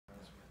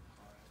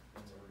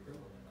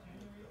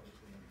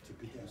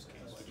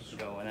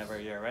go whenever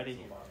you're ready.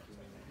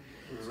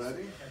 We're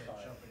ready?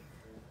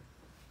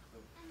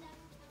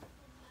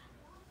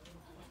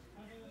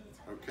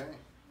 Okay.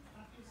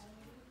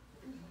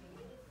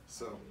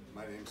 So,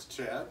 my name's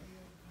Chad.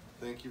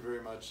 Thank you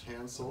very much,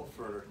 Hansel,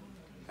 for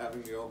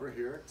having me over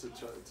here to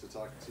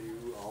talk to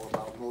you all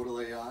about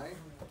Modal AI.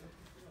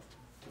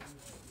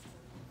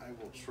 I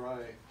will try,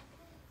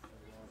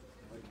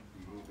 like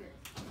moving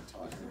and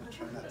talking, I'll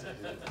try not to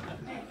hit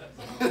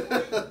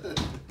it.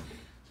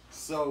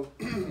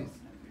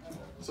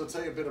 So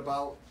tell you a bit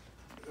about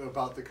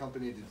the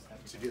company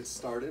to get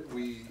started.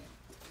 We're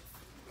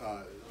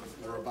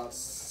about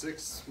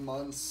 6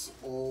 months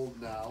old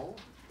now.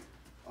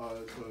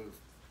 A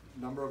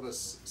number of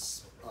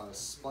us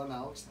spun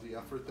out the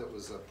effort that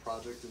was a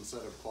project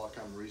inside of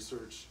Qualcomm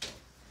Research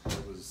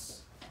that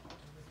was,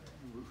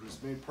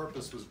 whose main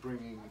purpose was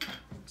bringing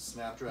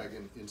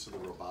Snapdragon into the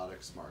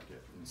robotics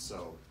market. And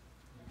so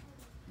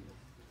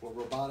what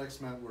robotics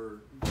meant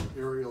were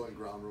aerial and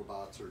ground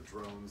robots, or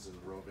drones and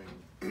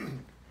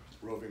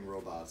roving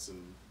robots.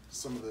 And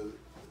some of the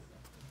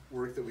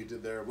work that we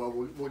did there, well,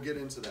 we'll get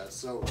into that.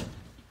 So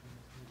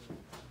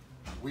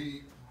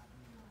we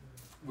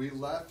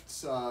left,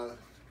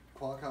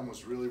 Qualcomm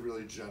was really,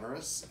 really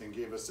generous and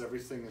gave us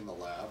everything in the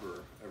lab,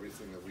 or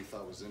everything that we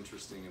thought was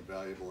interesting and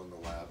valuable in the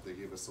lab. They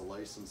gave us a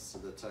license to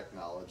the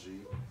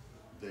technology.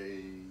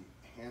 They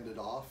handed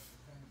off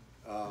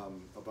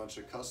a bunch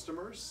of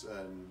customers,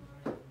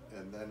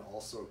 and then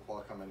also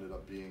Qualcomm ended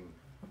up being,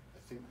 I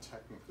think,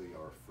 technically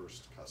our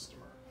first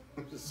customer.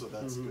 So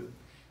that's good.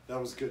 That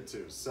was good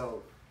too.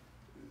 So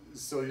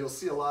you'll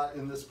see a lot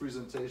in this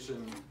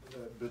presentation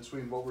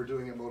between what we're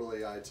doing at Modal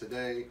AI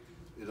today.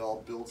 It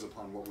all builds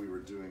upon what we were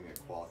doing at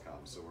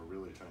Qualcomm. So we're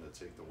really trying to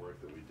take the work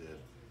that we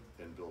did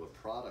and build a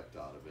product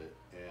out of it.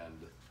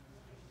 And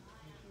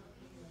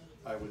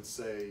I would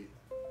say,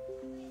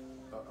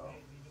 uh-oh.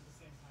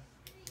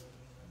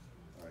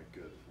 All right,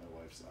 good. My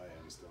wife's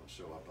IMs don't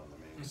show up on the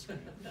main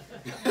screen.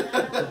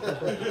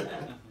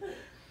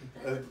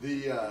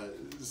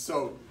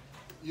 So,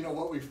 you know,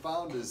 what we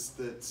found is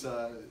that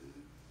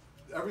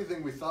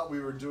everything we thought we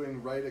were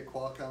doing right at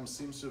Qualcomm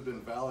seems to have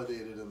been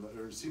validated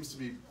seems to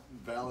be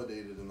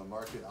validated in the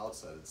market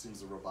outside. It seems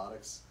the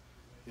robotics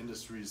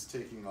industry is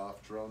taking off,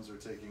 drones are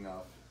taking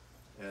off,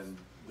 and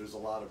there's a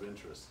lot of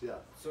interest. Yeah.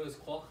 So is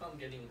Qualcomm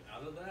getting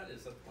out of that?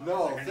 Is that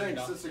no,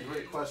 thanks. That's a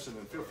great question,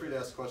 and feel free to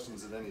ask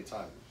questions at any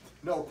time.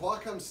 No,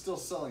 Qualcomm's still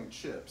selling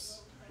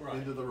chips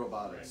into the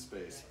robotics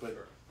space,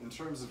 but in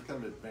terms of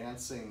kind of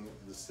advancing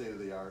the state of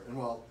the art, and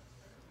well,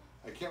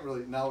 I can't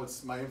really, now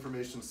it's, my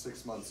information's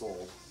 6 months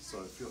old,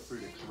 so feel free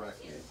to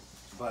correct me.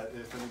 But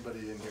if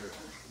anybody in here,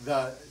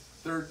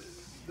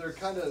 they're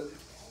kind of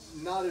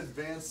not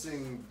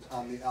advancing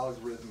on the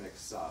algorithmic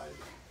side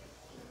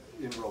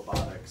in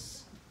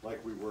robotics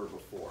like we were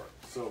before.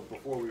 So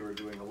before we were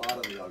doing a lot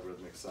on the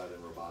algorithmic side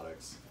in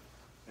robotics,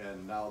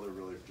 and now they're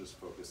really just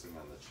focusing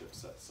on the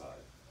chipset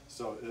side.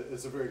 So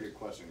it's a very good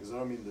question, because I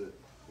don't mean to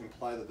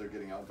imply that they're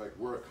getting out. In fact,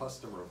 we're a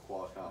customer of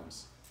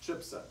Qualcomm's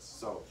chipsets.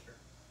 So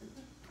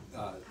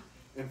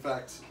in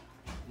fact,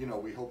 you know,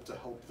 we hope to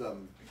help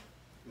them,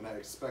 and I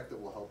expect that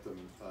we'll help them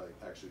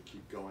actually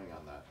keep going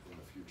on that in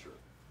the future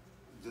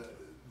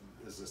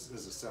as a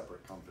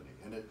separate company.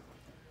 And it,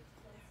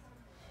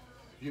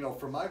 you know,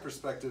 from my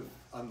perspective,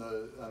 on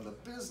the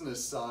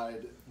business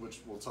side,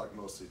 which we'll talk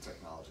mostly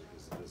technology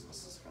because the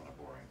business is kind of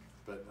boring.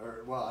 But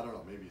well, I don't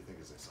know. Maybe you think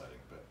it's exciting,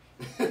 but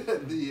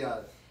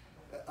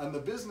on the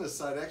business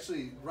side,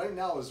 actually, right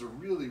now is a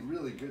really,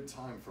 really good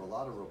time for a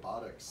lot of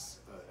robotics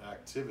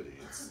activity.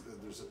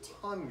 There's a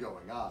ton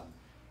going on.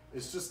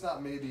 It's just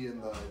not maybe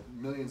in the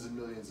millions and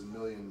millions and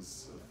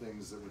millions of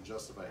things that would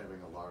justify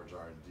having a large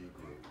R&D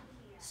group.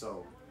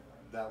 So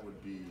that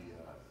would be,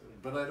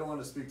 but I don't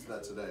want to speak to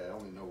that today. I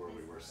only know where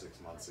we were 6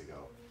 months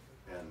ago,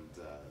 and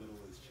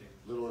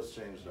little has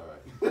changed. All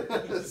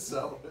right.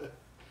 So,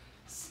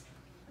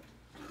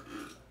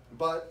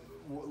 but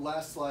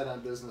last slide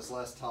on business,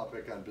 last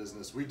topic on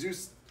business.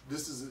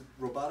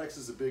 Robotics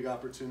is a big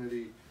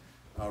opportunity.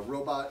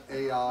 Robot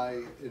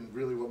AI, and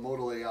really what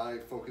Modal AI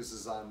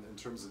focuses on in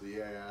terms of the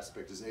AI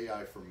aspect, is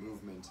AI for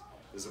movement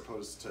as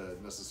opposed to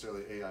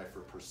necessarily AI for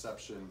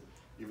perception,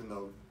 even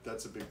though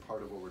that's a big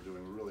part of what we're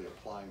doing. We're really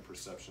applying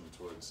perception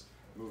towards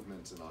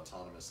movement and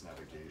autonomous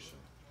navigation.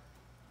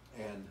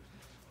 And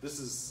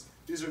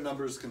these are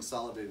numbers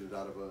consolidated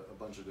out of a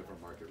bunch of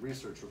different market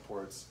research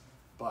reports,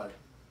 but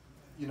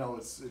you know,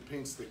 it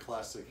paints the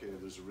classic, hey,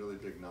 there's a really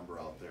big number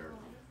out there.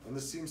 And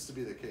this seems to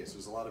be the case.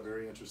 There's a lot of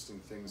very interesting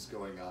things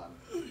going on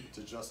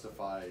to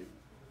justify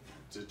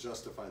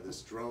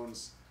this.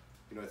 Drones,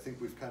 you know, I think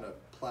we've kind of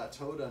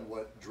plateaued on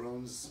what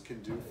drones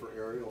can do for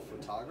aerial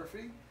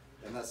photography,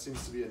 and that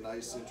seems to be a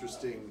nice,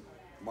 interesting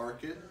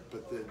market,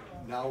 but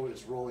now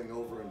it's rolling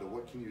over into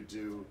what can you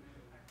do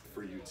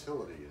for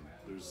utility. And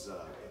there's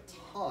a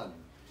ton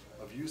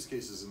of use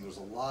cases, and there's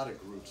a lot of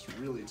groups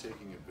really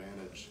taking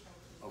advantage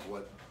of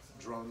what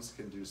drones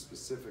can do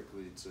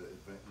specifically to,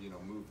 you know,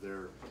 move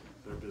their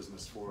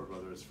business forward,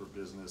 whether it's for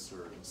business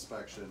or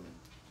inspection.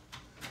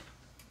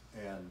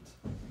 And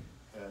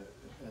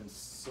and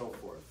so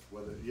forth.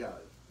 Whether, yeah,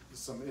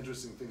 some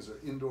interesting things are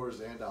indoors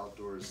and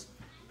outdoors,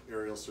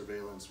 aerial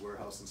surveillance,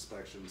 warehouse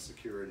inspection,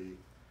 security.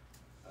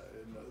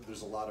 And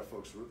there's a lot of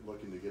folks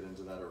looking to get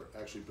into that or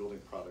actually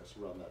building products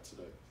around that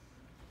today.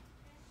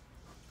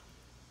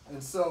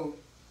 And so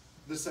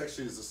this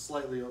actually is a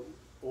slightly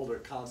older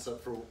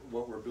concept for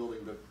what we're building,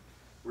 but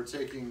we're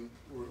taking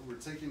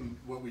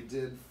what we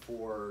did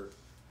for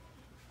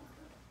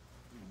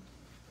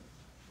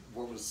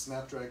what was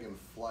Snapdragon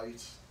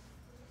Flight,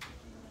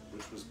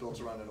 which was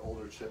built around an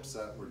older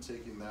chipset. We're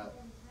taking that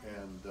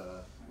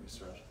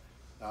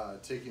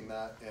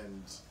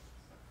and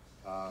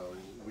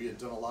we had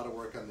done a lot of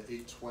work on the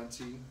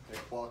 820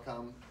 at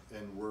Qualcomm,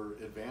 and we're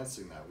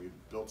advancing that. We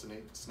built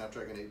a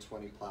Snapdragon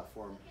 820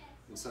 platform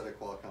inside of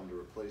Qualcomm to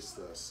replace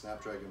the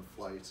Snapdragon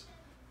Flight,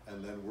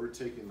 and then we're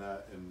taking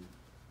that and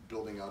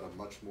building out a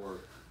much more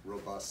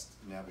robust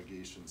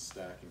navigation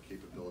stack and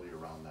capability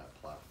around that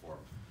platform.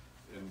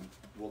 And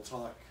we'll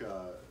talk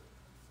a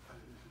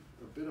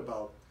bit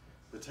about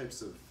the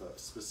types of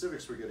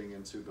specifics we're getting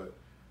into, but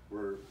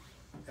we're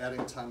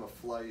adding time of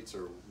flight,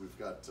 or we've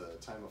got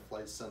time of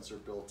flight sensor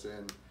built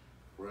in.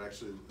 We're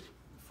actually,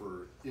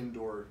 for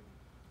indoor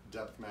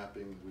depth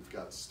mapping, we've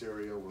got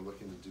stereo. We're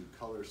looking to do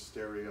color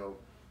stereo.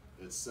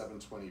 It's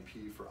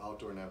 720p for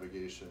outdoor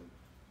navigation.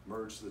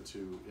 Merge the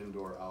two,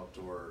 indoor,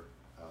 outdoor,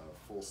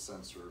 full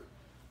sensor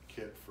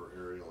kit for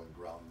aerial and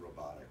ground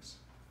robotics.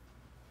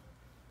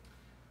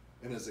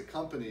 And as a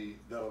company,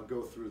 that'll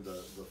go through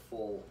the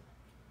full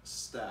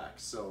stack.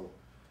 So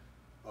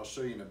I'll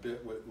show you in a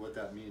bit what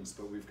that means,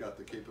 but we've got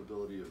the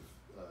capability of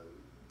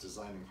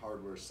designing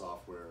hardware,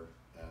 software,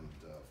 and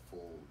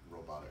full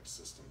robotic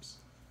systems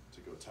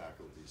to go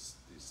tackle these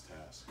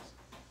tasks.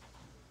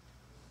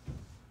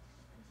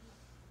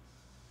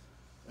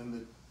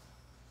 And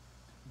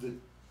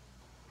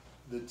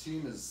the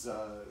team is,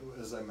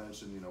 as I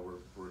mentioned, you know,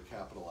 we're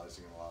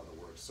capitalizing on a lot of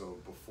the work. So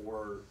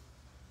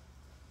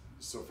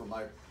for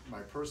my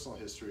personal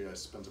history, I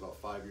spent about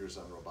 5 years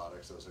on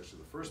robotics. I was actually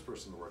the first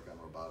person to work on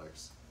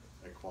robotics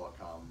at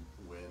Qualcomm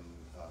when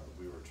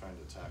we were trying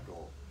to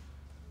tackle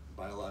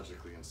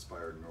biologically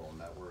inspired neural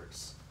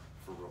networks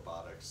for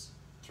robotics.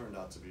 Turned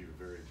out to be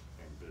very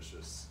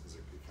ambitious.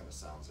 It kind of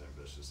sounds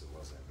ambitious. It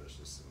was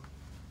ambitious. And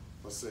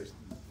let's say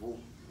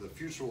the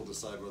future will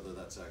decide whether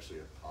that's actually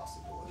a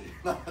possibility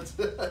or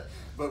not.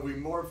 But we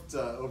morphed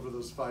over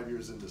those 5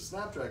 years into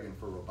Snapdragon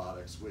for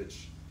robotics,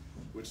 which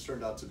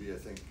turned out to be, I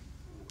think,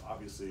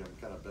 obviously I'm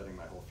kind of betting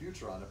my whole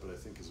future on it, but I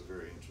think is a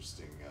very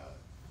interesting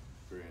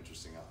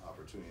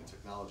opportunity in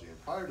technology. And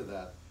prior to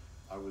that,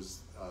 I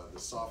was the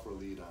software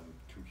lead on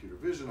computer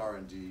vision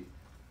R&D,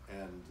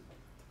 and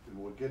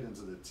we'll get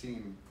into the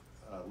team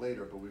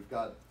later, but we've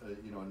got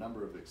you know, a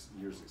number of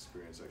years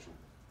experience actually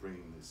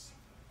bringing these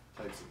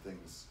types of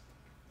things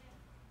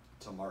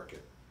to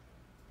market.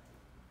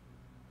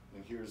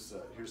 And here's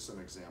some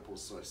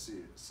examples. So I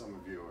see some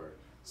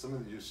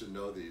of you should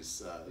know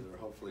these, or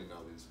hopefully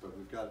know these, but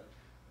we've got,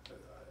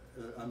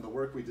 on the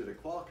work we did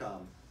at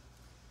Qualcomm,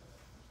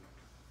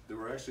 there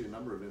were actually a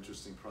number of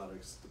interesting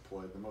products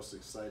deployed. The most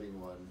exciting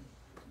one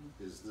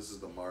is, this is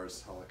the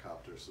Mars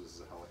helicopter. So this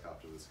is a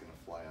helicopter that's going to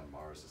fly on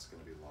Mars. It's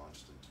going to be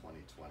launched in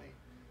 2020.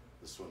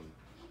 This one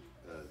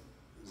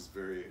is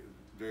very,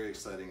 very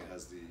exciting. It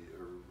has the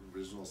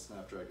original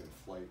Snapdragon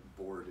flight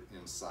board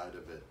inside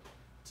of it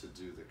to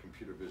do the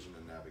computer vision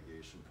and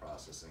navigation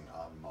processing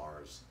on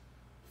Mars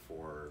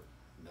for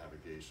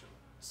navigation.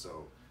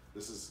 So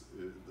this is,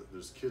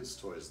 there's kids'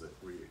 toys that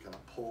where you kind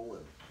of pull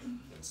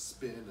and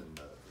spin, and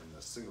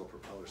the single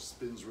propeller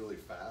spins really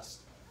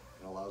fast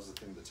and allows the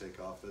thing to take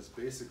off. That's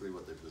basically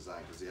what they've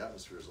designed, because the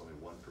atmosphere is only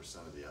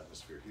 1% of the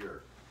atmosphere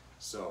here.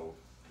 So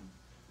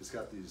it's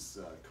got these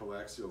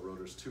coaxial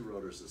rotors, 2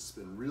 rotors that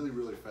spin really,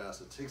 really fast.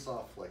 It takes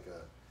off like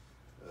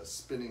a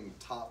spinning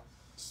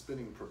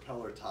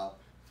propeller top,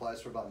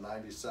 flies for about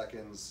 90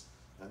 seconds,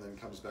 and then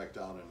comes back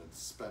down, and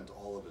it's spent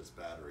all of its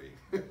battery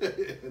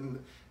in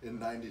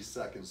 90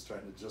 seconds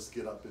trying to just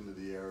get up into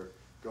the air,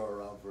 go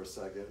around for a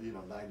second, you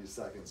know, 90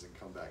 seconds and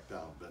come back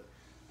down. But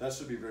that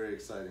should be very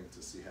exciting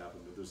to see happen.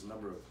 But there's a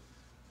number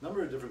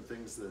of different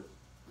things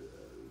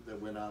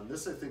that went on.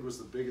 This, I think, was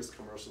the biggest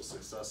commercial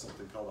success,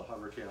 something called a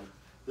HoverCam.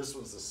 This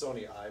one's the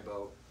Sony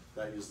Aibo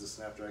that used the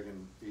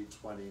Snapdragon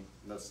 820, and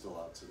that's still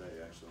out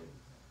today, actually.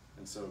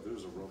 And so there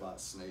was a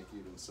robot snake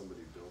even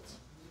somebody built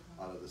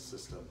out of the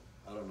system.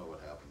 I don't know what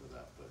happened to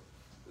that, but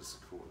it's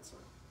cool.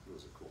 It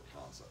was a cool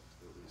concept,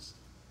 at least.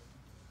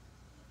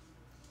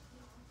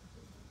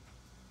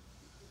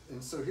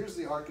 And so here's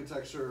the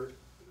architecture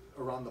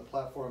around the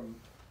platform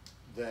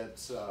that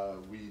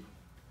we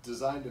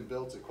designed and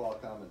built at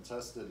Qualcomm and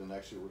tested, and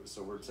actually,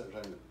 so we're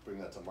trying to bring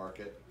that to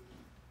market.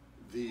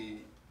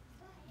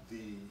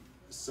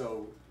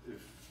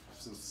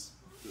 Since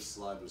this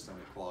slide was done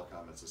at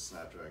Qualcomm, it's a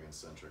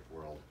Snapdragon-centric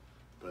world,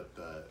 but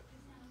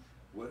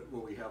what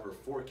we have are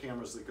 4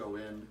 cameras that go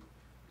in.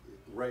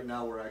 Right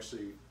now, we're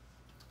actually,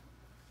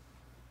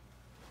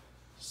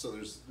 so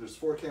there's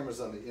 4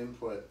 cameras on the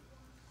input.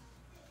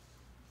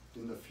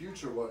 In the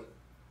future, what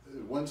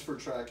one's for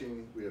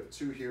tracking. We have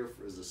two here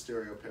as a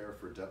stereo pair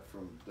for depth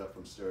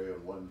from stereo,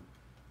 and one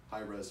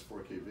high-res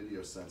 4K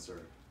video sensor.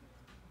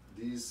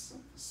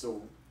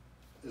 So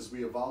as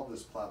we evolve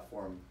this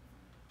platform,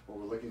 what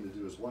we're looking to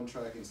do is one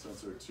tracking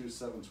sensor, two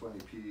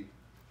 720p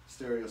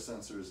stereo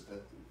sensors,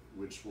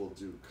 which will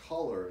do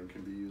color and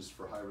can be used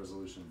for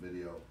high-resolution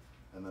video,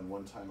 and then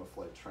one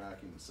time-of-flight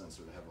tracking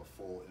sensor to have a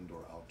full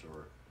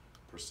indoor-outdoor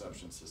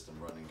perception system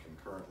running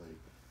concurrently.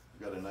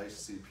 We've got a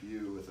nice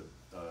CPU with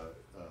a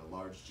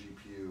large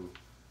GPU,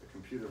 a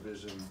computer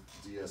vision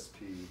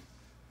DSP,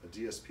 a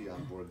DSP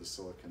on board the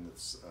silicon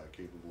that's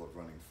capable of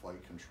running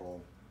flight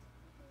control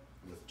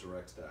with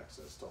direct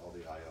access to all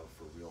the I/O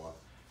for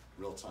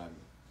real-time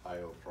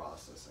I/O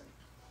processing.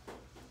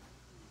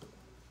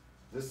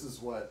 This is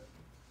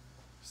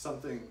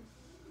something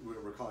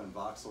we're calling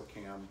voxel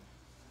cam.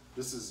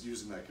 This is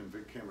using that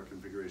camera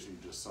configuration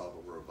you just saw,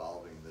 but we're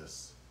evolving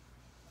this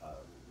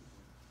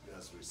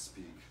as we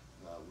speak,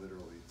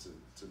 literally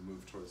to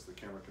move towards the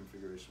camera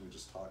configuration we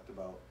just talked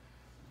about,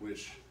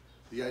 which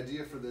the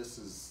idea for this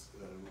is,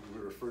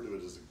 we refer to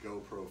it as a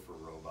GoPro for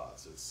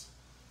robots.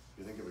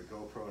 You think of a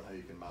GoPro and how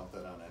you can mount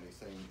that on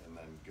anything and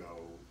then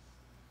go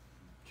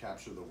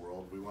capture the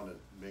world. We want to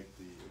make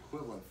the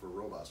equivalent for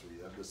robots, where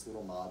you have this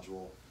little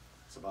module,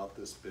 it's about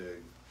this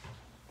big,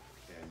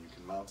 and you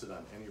can mount it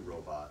on any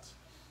robot.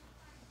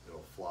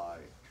 It'll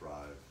fly,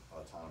 drive,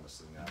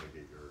 autonomously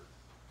navigate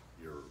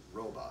your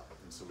robot.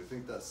 And so we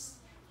think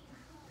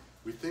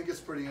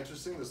it's pretty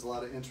interesting. There's a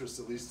lot of interest,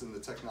 at least in the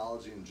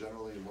technology and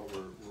generally in what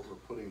we're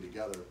putting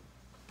together.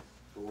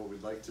 But what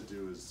we'd like to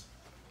do is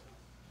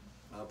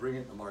bring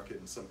it to market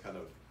in some kind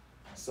of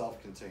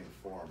self-contained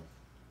form.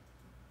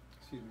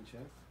 Excuse me,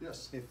 Chad?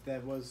 Yes. If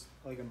that was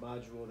like a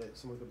module that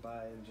someone could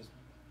buy and just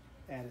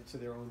add it to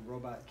their own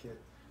robot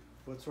kit,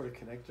 what sort of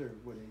connector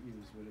would it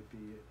use? Would it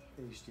be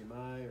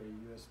HDMI or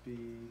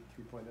USB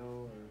 3.0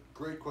 or?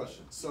 Great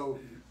question. So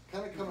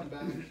kind of coming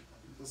back,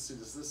 let's see,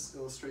 does this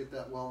illustrate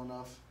that well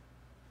enough?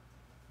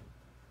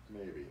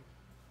 Maybe.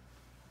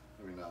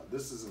 I mean,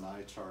 this is an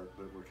eye chart,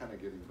 but we're kind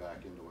of getting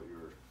back into what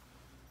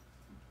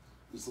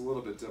it's a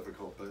little bit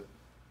difficult, but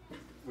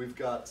we've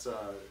got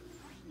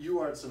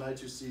UARTs and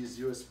I2Cs,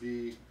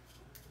 USB.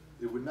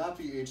 It would not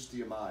be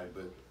HDMI,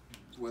 but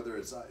whether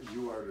it's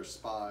UART or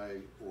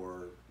SPI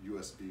or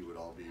USB would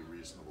all be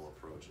reasonable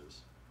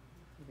approaches.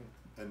 Okay.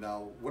 And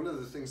now, one of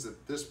the things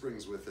that this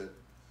brings with it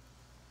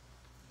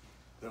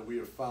that we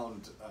have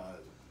found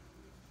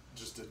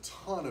just a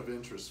ton of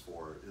interest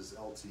for is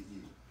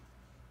LTE.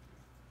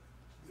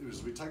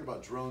 As we talk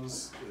about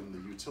drones and the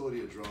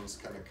utility of drones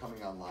kind of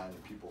coming online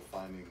and people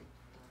finding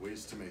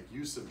ways to make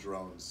use of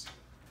drones,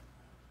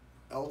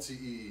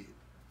 LTE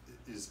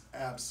is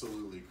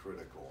absolutely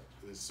critical.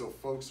 So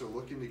folks are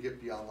looking to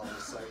get beyond line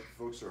of sight.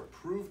 Folks are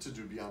approved to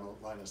do beyond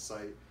line of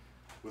sight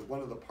with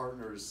one of the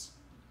partners.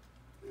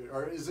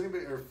 Are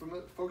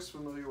folks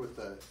familiar with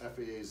the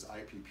FAA's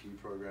IPP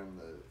program,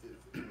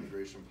 the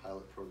Immigration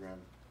Pilot Program?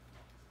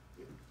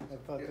 I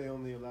thought they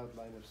only allowed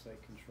line of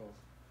sight control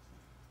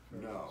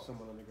for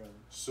someone on the ground.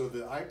 So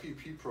the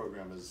IPP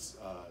program is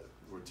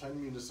where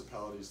 10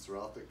 municipalities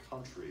throughout the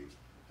country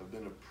have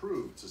been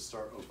approved to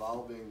start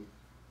evolving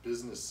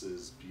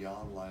businesses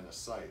beyond line of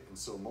sight. And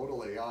so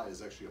Modal AI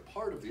is actually a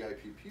part of the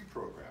IPP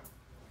program.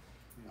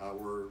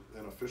 We're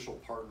an official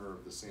partner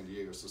of the San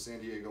Diego. So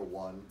San Diego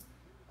won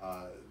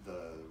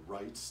the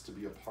rights to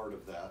be a part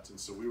of that. And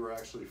so we were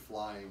actually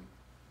flying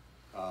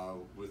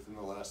within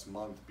the last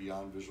month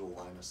beyond visual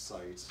line of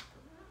sight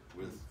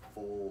with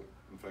full,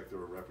 in fact, there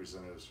were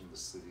representatives from the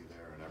city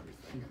there and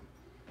everything,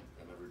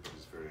 and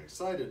everybody's very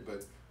excited.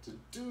 But to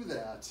do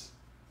that,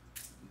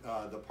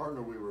 the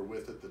partner we were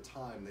with at the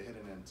time, they had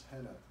an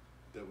antenna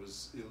that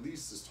was at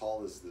least as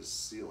tall as this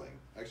ceiling,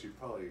 actually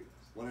probably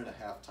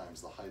 1.5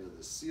 times the height of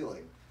the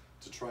ceiling,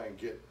 to try and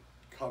get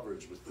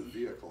coverage with the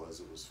vehicle as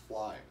it was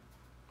flying.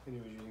 And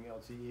he was using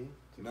LTE?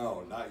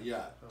 No, not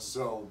yet. Oh.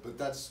 So,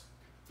 but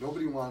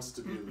nobody wants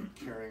to be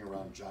carrying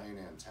around giant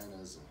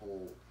antennas and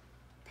whole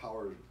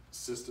power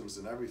systems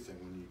and everything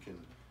when you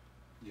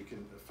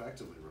can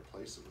effectively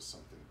replace it with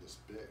something this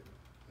big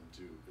and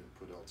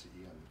put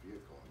LTE on the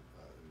vehicle and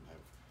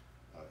have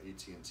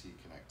AT&T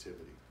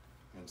connectivity.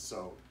 And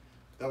so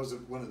that was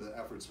one of the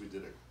efforts we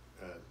did at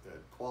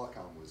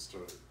Qualcomm, was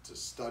to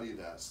study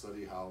that,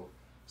 study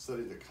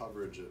the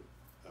coverage of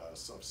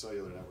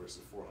cellular networks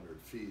at 400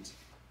 feet,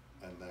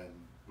 and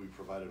then we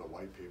provided a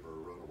white paper,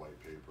 wrote a white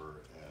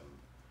paper, and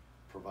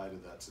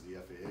provided that to the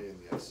FAA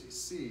and the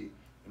FCC.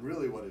 And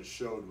really what it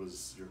showed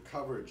was your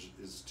coverage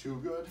is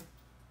too good.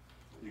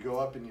 You go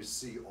up and you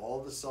see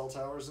all the cell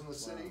towers in the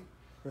city.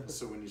 Wow.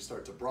 So when you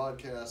start to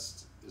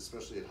broadcast,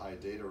 especially at high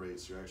data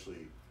rates, you're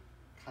actually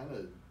kind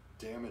of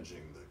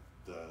damaging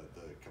the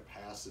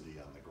capacity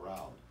on the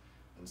ground.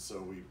 And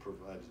so we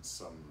provided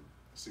some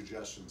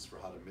suggestions for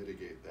how to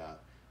mitigate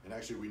that. And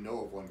actually we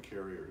know of one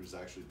carrier who's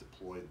actually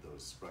deployed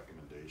those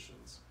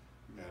recommendations.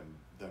 And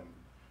then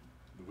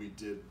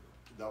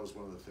that was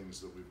one of the things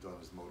that we've done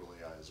as Modal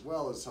AI as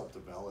well, is help to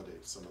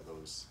validate some of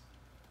those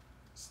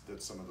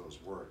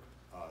work.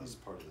 as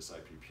part of this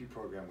IPP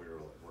program, we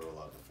were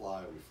allowed to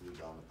fly. We flew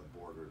down at the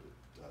border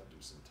to do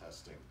some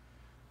testing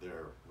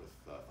there with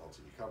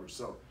LTE coverage.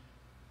 So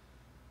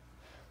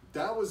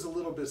that was a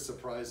little bit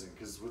surprising,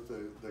 because with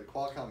the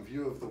Qualcomm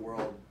view of the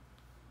world,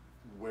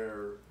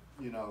 where,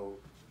 you know,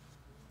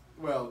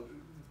 well,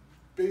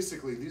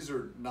 basically these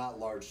are not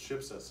large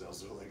chipset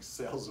sales. They're like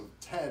sales of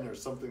 10 or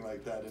something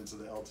like that into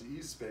the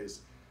LTE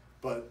space.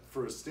 But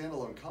for a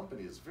standalone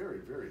company, it's very,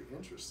 very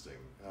interesting.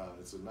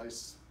 It's a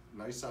nice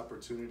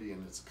opportunity,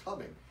 and it's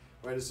coming,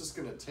 right? It's just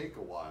going to take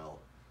a while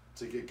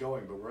to get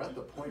going. But we're at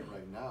the point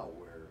right now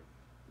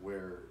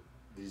where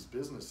these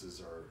businesses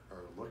are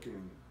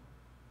looking,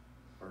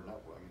 or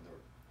not. I mean,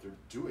 they're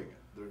doing it.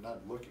 They're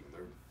not looking.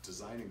 They're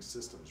designing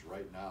systems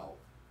right now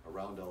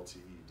around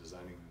LTE,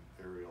 designing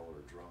aerial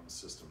or drone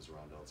systems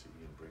around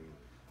LTE,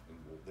 and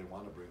they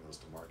want to bring those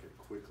to market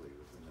quickly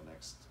within the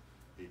next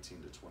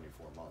 18 to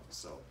 24 months.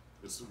 So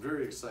it's a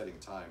very exciting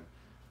time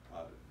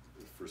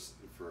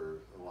for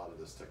a lot of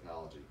this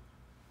technology.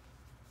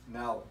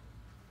 Now,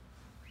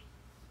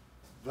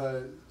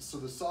 so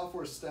the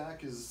software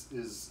stack is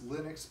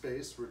Linux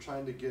based. We're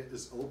trying to get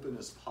as open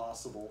as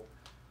possible.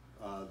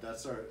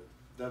 That's our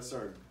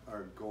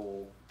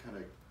goal. Kind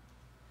of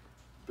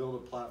build a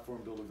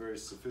platform, build a very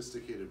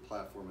sophisticated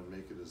platform, and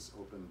make it as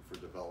open for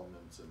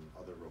development and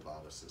other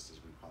roboticists as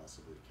we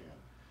possibly can.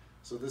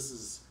 So this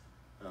is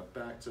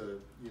back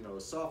to, you know,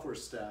 a software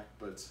stack,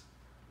 but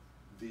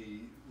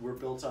we're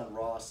built on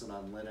ROS and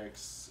on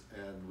Linux,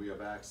 and we have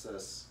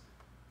access.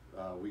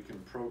 We can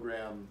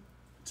program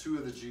two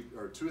of the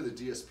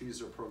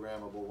DSPs are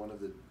programmable. One of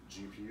the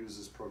GPUs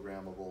is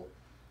programmable,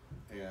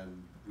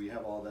 and we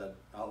have all that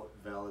out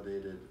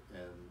validated,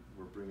 and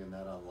we're bringing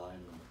that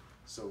online.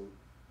 So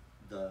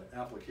the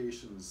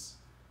applications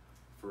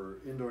for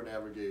indoor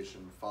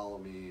navigation, follow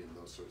me, and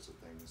those sorts of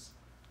things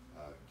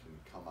can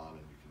come on,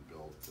 and you can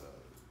build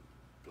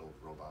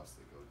robots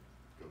that go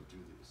do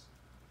these.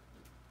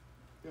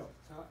 Yeah.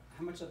 So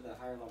how much of the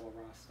higher level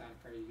ROS stack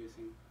are you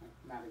using, like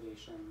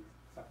navigation,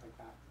 stuff like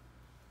that,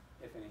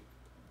 if any?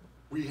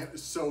 We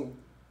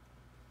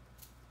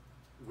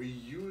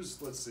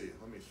use, let's see,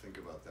 let me think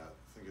about that,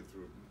 think it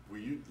through.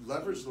 We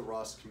leverage the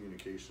ROS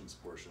communications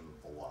portion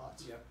a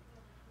lot. Yep.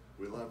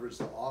 We leverage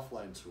the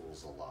offline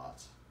tools a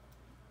lot.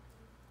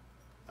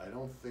 I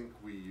don't think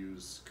we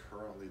use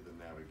currently the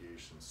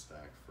navigation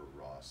stack for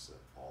ROS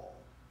at all.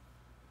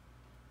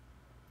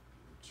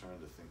 I'm trying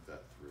to think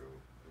that through.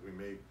 We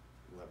may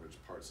leverage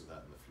parts of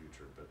that in the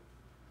future, but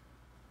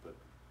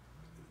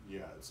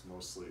yeah, it's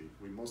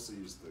we mostly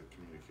use the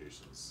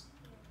communications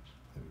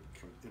and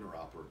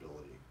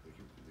interoperability, the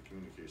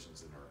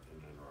communications and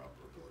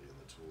interoperability, and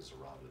the tools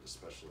around it,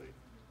 especially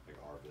like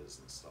RViz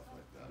and stuff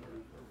like that, are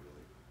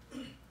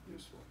really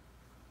useful.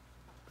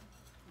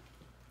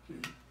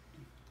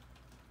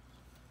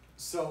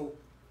 So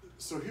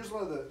here's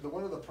one of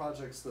the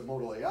projects that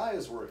Modal AI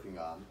is working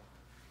on.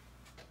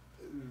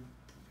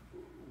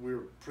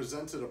 We're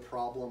presented a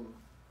problem.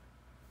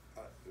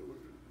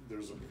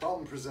 There's a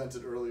problem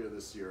presented earlier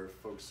this year.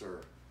 Folks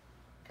are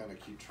kind of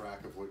keep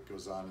track of what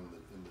goes on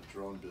in the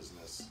drone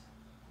business.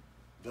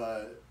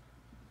 The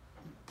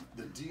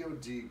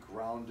DoD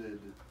grounded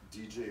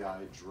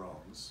DJI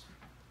drones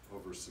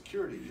over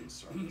security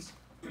concerns,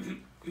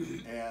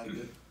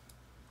 and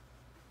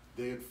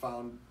they had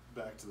found,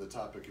 back to the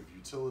topic of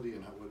utility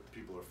and what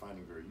people are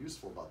finding very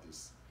useful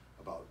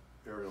about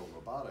aerial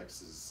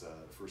robotics is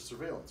for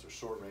surveillance or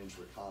short-range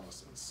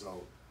reconnaissance.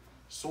 So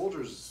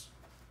soldiers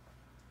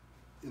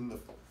in the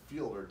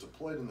field or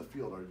deployed in the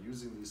field are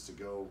using these to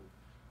go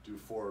do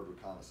forward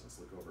reconnaissance,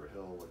 look over a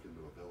hill, look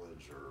into a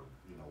village, or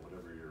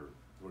whatever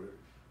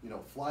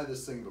fly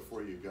this thing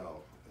before you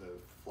go,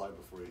 fly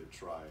before you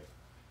try.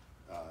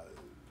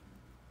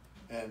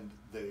 And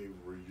they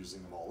were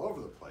using them all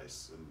over the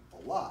place and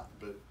a lot,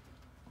 but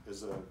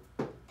as a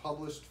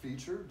published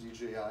feature,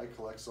 DJI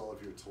collects all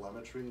of your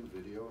telemetry and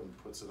video and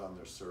puts it on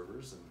their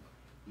servers. And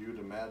you'd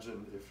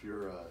imagine if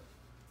you're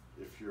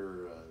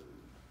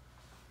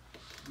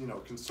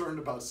concerned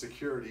about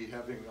security,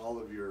 having all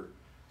of your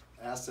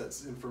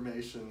assets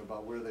information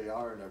about where they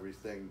are and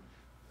everything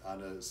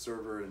on a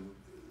server, and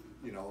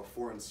a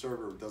foreign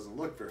server doesn't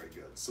look very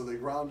good. So they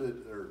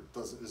grounded,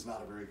 is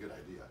not a very good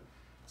idea.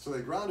 So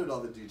they grounded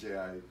all the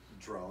DJI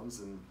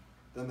drones, and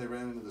then they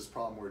ran into this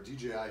problem where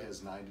DJI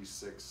has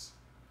 96%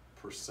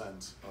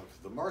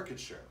 of the market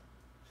share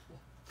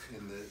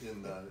in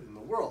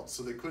the world.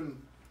 So they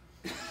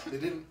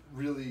didn't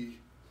really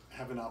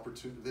have an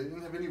opportunity. They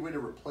didn't have any way to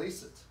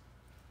replace it.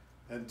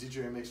 And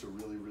DJI makes a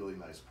really, really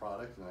nice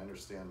product, and I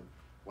understand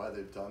why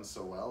they've done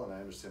so well, and I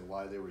understand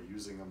why they were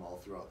using them all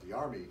throughout the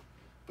Army.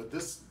 But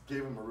this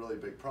gave them a really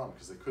big problem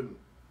because they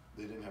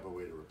didn't have a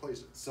way to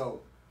replace it.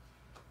 So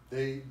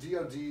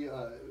DoD,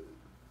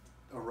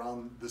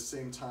 around the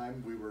same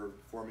time we were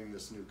forming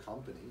this new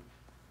company,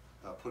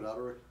 put out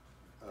a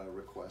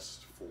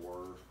request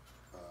for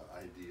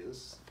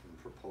ideas and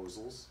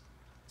proposals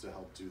to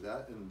help do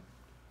that. And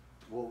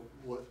we'll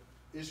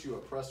issue a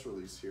press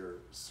release here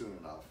soon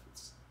enough.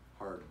 It's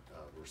hard,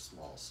 we're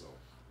small, so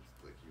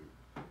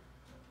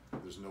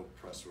there's there's no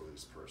press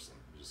release person.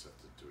 You just have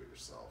to do it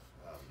yourself.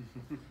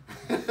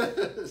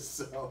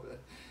 So,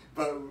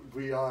 but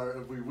we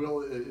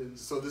will.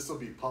 So this will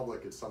be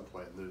public at some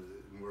point, and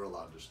we're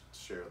allowed to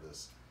share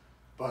this.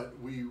 But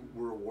we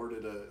were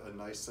awarded a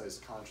nice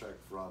sized contract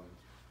from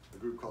a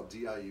group called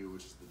DIU,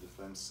 which is the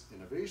Defense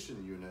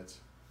Innovation Unit,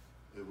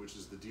 which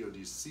is the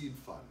DoD seed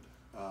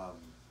fund,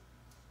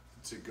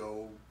 to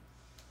go.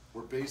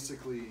 We're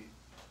basically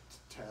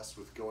tasked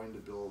with going to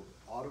build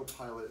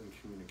autopilot and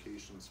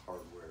communications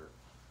hardware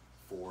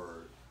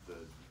for the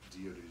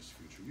DoD's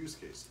future use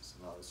cases.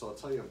 So I'll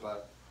tell you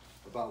about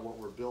what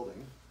we're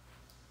building.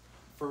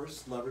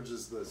 First,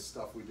 leverages the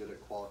stuff we did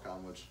at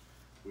Qualcomm, which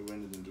we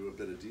went in and do a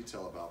bit of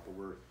detail about, but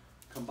we're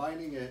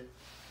combining it,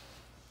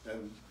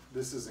 and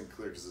this isn't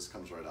clear because this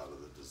comes right out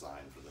of the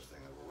design for the thing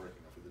that we're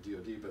working on for the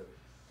DoD, but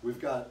we've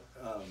got,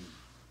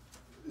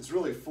 it's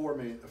really four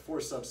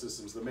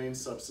subsystems. The main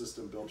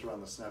subsystem built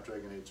around the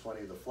Snapdragon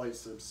 820, the flight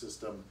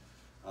subsystem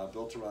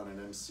built around an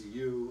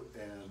MCU,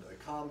 and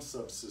a comm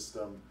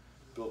subsystem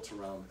built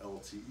around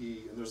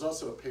LTE. And there's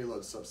also a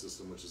payload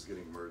subsystem which is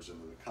getting merged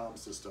into the comm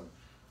system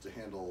to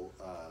handle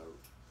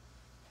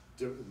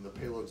the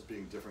payloads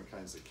being different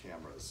kinds of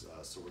cameras.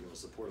 So we're going to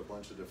support a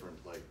bunch of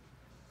different like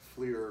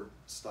FLIR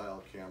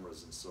style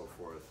cameras and so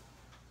forth,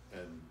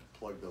 and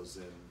plug those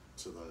in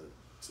to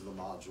the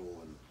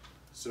module. And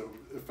so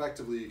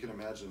effectively, you can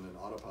imagine an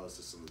autopilot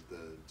system that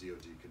the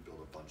DoD could build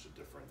a bunch of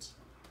different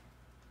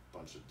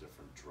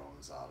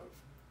drones out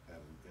of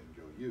and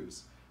go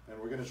use. And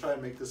we're going to try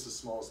and make this as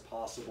small as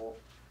possible.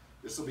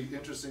 This will be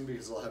interesting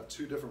because I'll have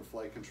two different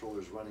flight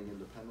controllers running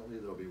independently.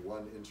 There'll be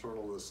one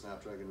internal to the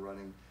Snapdragon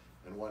running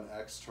and one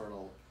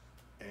external,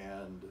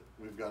 and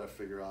we've got to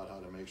figure out how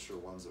to make sure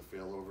one's a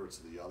failover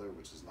to the other,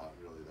 which is not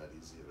really that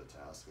easy of a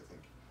task. I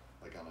think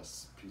like on a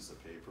piece of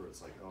paper,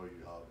 it's like, oh,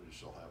 you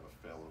shall have a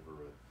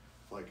failover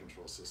flight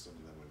control system,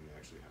 and then when you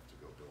actually have to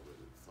go build it,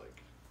 it's like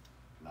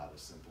not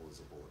as simple as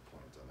a bullet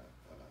point on a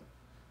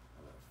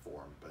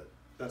form, but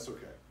that's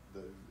okay.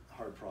 The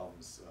hard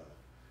problems,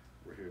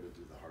 we're here to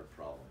do the hard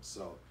problems.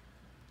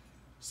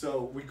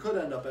 So we could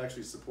end up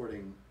actually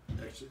supporting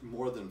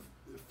more than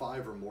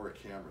 5 or more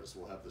cameras.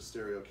 We'll have the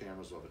stereo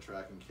cameras, we'll have a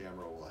tracking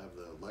camera, we'll have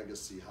the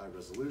legacy high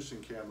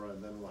resolution camera,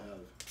 and then we'll have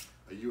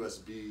a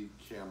USB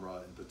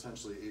camera and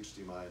potentially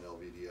HDMI and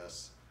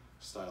LVDS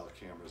style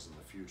cameras in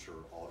the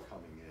future, all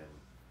coming in,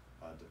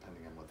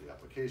 depending on what the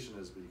application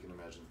is, but you can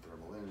imagine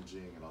thermal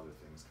imaging and other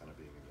things kind of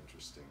being an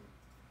interesting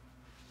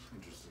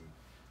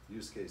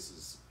use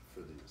cases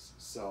for these.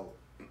 So,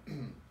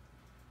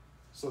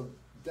 so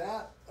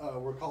that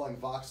we're calling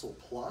Voxel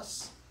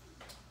Plus.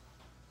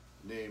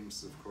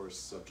 Names, of course,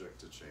 subject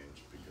to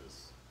change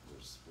because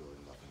there's really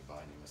nothing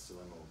binding us to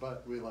them,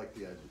 but we like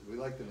the idea, we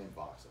like the name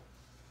Voxel.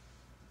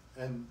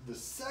 And the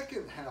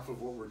second half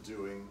of what we're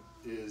doing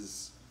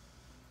is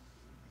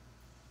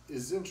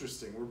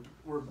interesting.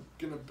 We're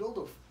going to build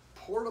a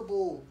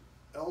portable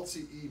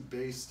LTE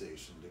base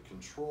station to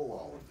control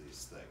all of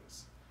these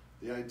things.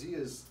 The idea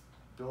is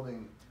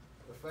building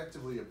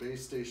effectively a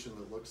base station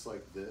that looks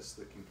like this,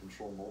 that can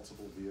control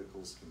multiple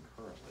vehicles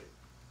concurrently.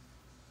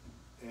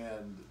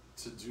 And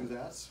to do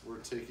that, we're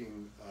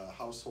taking a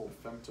household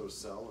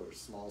femtocell or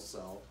small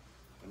cell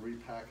and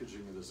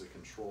repackaging it as a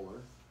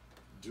controller,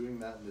 doing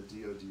that in the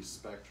DoD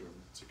spectrum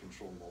to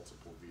control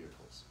multiple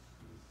vehicles.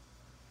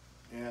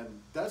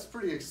 And that's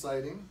pretty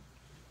exciting.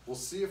 We'll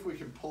see if we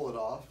can pull it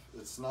off.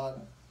 It's not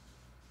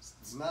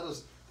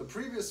as, the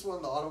previous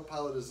one, the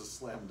autopilot, is a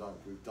slam dunk.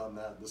 We've done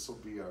that. This will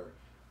be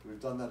we've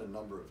done that a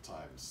number of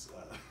times.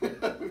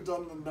 We've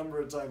done it a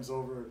number of times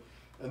over,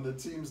 and the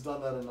team's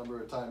done that a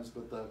number of times,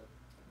 but the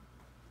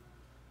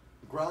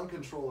ground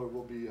controller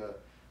will be a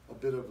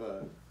bit of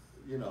a,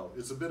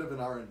 it's a bit of an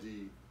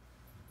R&D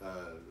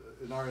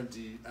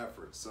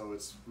effort. So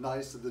it's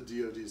nice that the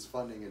DoD is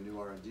funding a new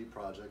R&D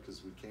project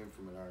because we came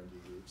from an R&D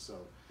group.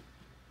 So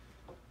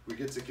we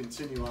get to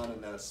continue on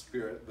in that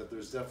spirit, but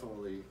there's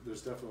definitely a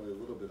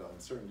little bit of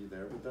uncertainty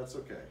there, but that's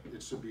okay.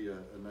 It should be a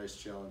nice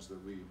challenge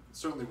that we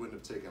certainly wouldn't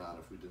have taken on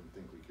if we didn't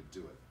think we could do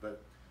it.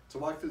 But to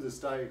walk through this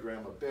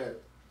diagram a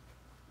bit,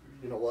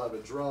 we'll have a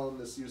drone.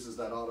 This uses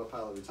that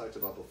autopilot we talked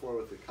about before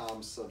with the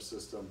comms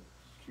subsystem,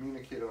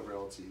 communicate over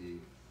LTE.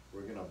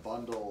 We're going to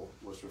bundle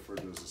what's referred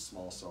to as a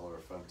small cell or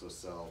a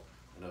femtocell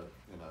in a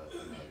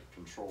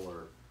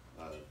controller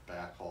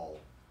backhaul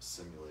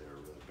simulator,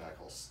 a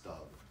backhaul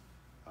stub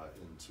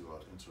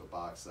into a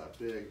box that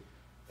big.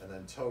 And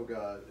then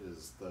Toga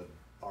is the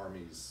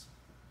Army's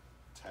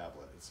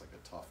tablet. It's like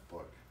a tough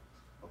book,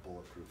 a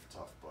bulletproof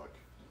tough book.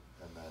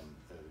 And then,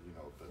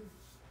 but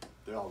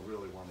they all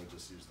really want to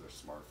just use their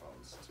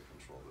smartphones to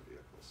control the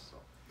vehicles. So,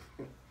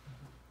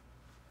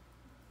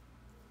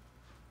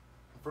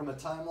 from a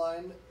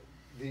timeline,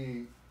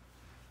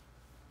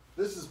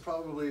 this is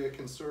probably a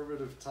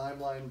conservative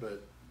timeline,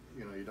 but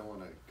you don't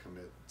want to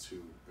commit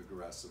too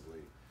aggressively.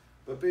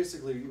 But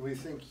basically, we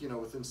think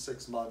within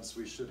 6 months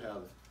we should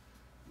have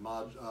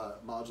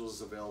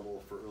modules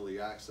available for early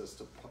access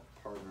to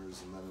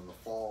partners, and then in the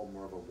fall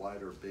more of a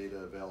wider beta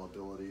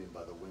availability, and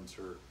by the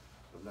winter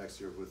of next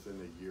year. Within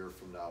a year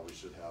from now, we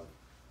should have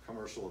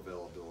commercial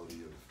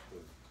availability of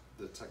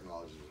the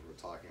technologies we're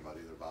talking about,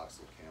 either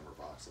Voxel Cam or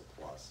Voxel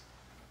Plus.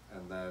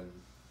 And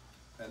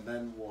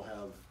then we'll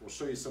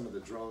show you some of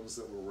the drones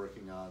that we're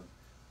working on,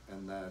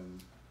 and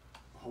then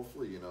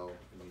hopefully, you know,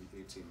 in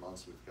 18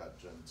 months we've got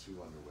Gen 2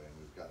 underway, and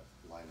we've got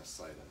line of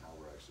sight on how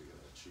we're actually going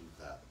to achieve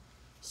that.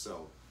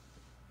 So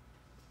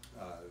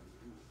a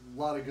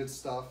lot of good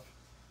stuff.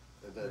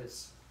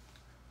 That's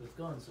with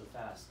going so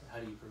fast, how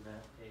do you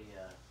prevent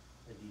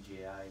a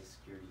DJI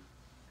security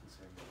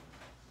concern?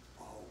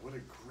 Oh, what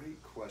a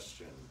great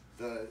question.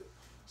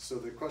 So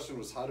the question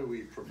was, how do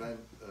we prevent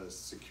a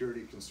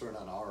security concern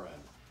on our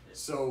end? Yeah.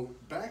 So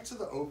back to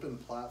the open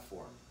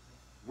platform.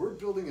 We're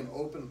building an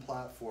open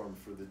platform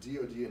for the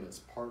DoD and its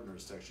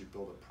partners to actually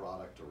build a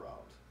product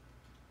around.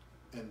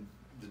 And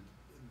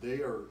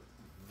they are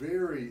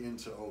very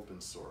into open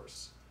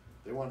source.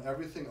 They want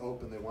everything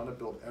open. They want to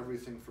build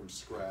everything from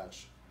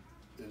scratch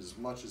as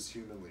much as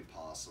humanly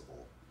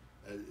possible,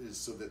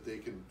 so that they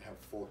can have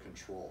full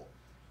control.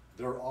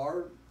 There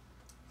are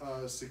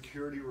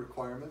security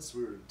requirements.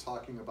 We were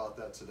talking about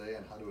that today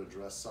and how to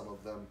address some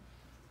of them.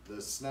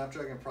 The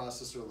Snapdragon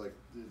processor, like,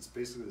 it's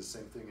basically the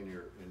same thing in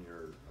your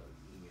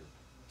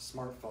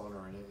smartphone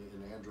or in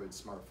an Android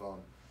smartphone.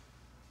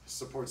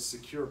 Supports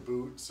secure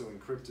boot, so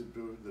encrypted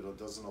boot that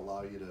doesn't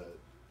allow you to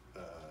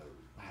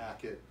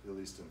hack it, at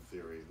least in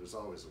theory. There's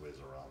always ways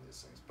around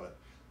these things, but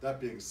that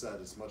being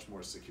said, it's much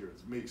more secure. It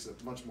makes it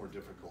much more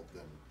difficult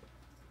than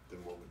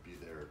what would be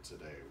there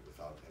today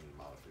without any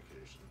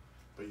modification.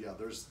 But yeah,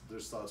 there's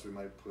thoughts we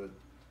might put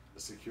a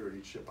security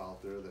chip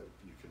out there that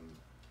you can,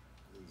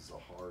 is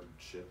a hard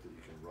chip that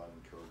you can run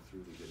code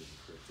through to get it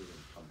encrypted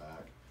and come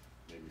back,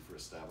 maybe for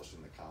establishing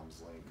the comms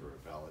link or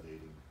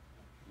validating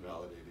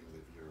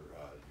that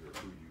you're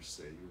who you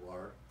say you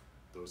are,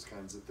 those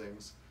kinds of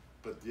things.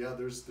 But yeah,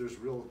 there's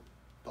real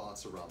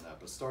thoughts around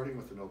that. But starting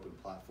with an open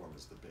platform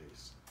is the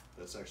base.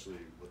 That's actually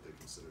what they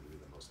consider to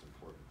be the most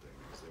important thing,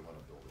 because they want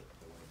to build it.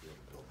 They want to be able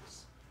to build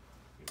this,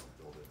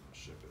 build it and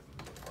ship it,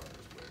 and the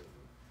partners build it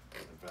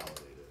and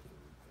validate it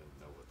and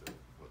know what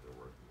they're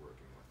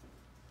working with.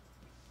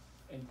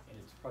 And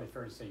it's probably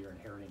fair to say you're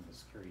inheriting the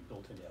security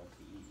built into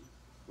LTE,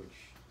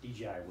 which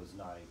DJI was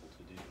not able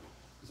to do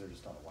because they're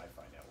just on a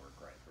Wi-Fi network,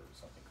 right, or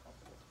something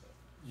comparable to that.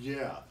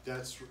 Yeah,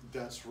 that's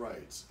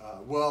right.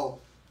 Well,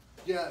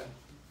 yeah,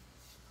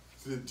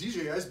 the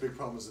DJI's big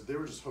problem is that they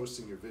were just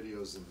hosting your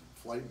videos and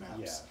flight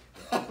maps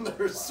on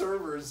their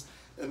servers,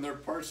 and they're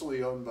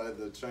partially owned by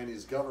the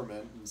Chinese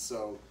government, and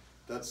so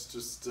that's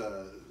just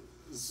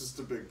it's just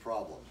a big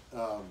problem.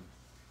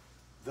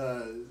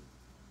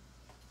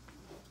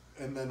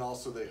 And then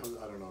also I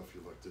don't know if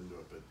you looked into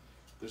it, but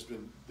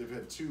they've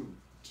had two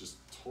just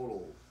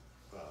total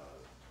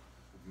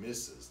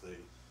misses. They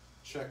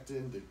checked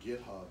into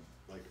GitHub,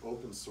 like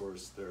open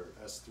source their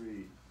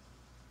S3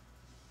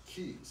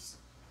 keys,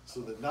 so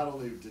that not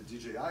only did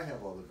DJI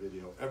have all the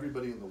video,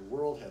 everybody in the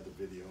world had the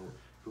video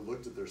who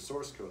looked at their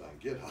source code on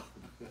GitHub.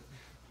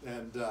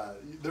 And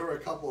there were a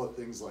couple of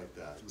things like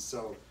that. And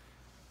so,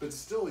 but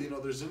still,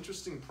 there's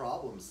interesting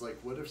problems. Like,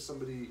 what if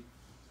somebody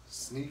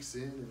sneaks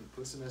in and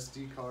puts an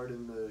SD card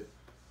in the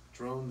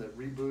drone that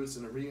reboots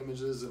and it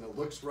reimages and it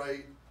looks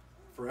right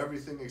for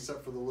everything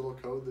except for the little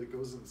code that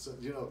goes and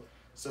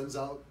sends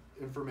out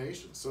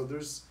information. So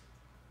there's,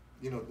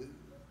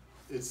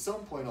 at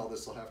some point all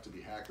this will have to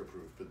be hacker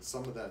proof, but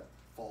some of that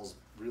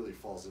really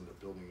falls into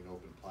building an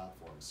open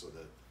platform so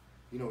that,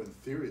 in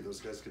theory, those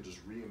guys could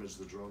just reimage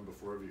the drone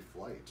before every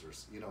flight, or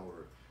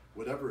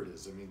whatever it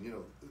is. I mean,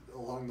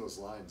 along those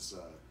lines,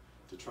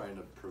 to try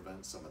and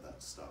prevent some of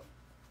that stuff.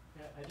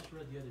 Yeah, I just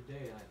read the other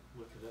day, and I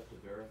looked it up to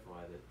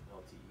verify that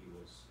LTE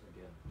was,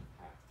 again,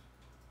 hacked.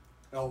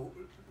 Oh,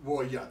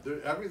 well, yeah,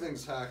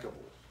 everything's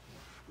hackable.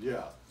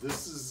 Yeah,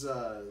 this is...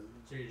 So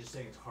you're just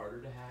saying it's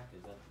harder to hack?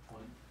 Is that the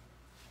point?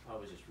 I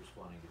was just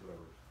responding to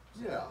whoever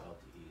said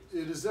LTE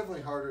is. It is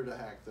definitely harder to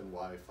hack than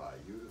Wi-Fi.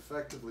 You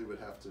effectively would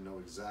have to know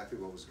exactly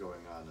what was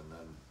going on and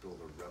then build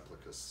a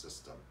replica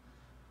system,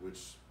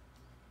 which,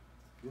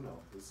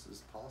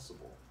 is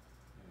possible.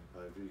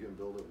 If you can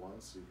build it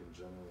once, you can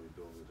generally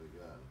build it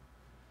again.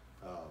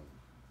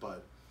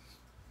 But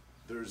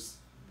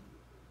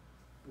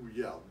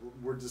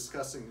we're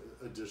discussing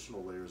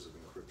additional layers of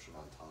encryption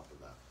on top of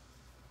that,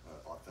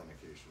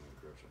 authentication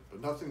encryption.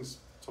 But nothing's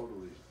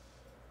totally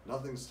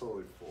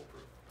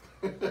foolproof.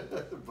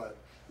 But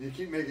you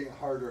keep making it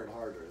harder and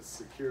harder. It's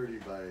security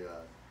by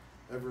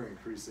ever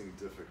increasing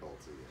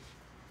difficulty.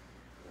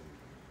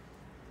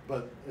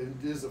 But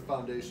it is a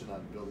foundation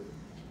on building.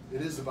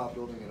 It is about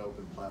building an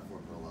open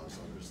platform that allows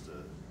others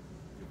to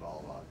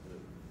evolve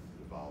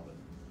it.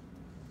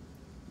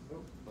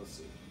 Oh, let's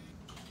see.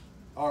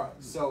 All right,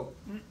 so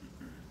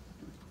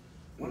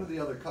one of the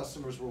other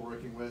customers we're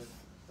working with,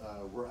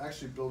 we're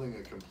actually building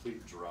a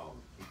complete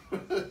drone.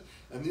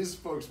 And these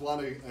folks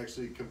want to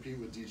actually compete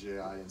with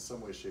DJI in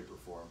some way, shape, or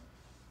form.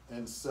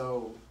 And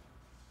so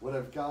what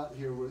I've got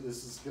here,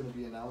 this is going to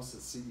be announced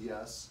at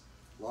CES,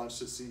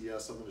 launched at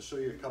CES. I'm going to show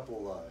you a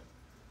couple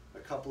a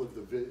couple of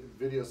the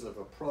videos of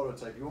a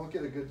prototype. You won't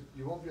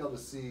be able to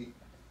see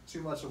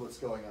too much of what's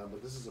going on,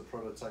 but this is a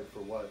prototype for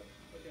what.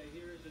 Okay,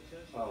 here is a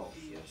test. Oh, of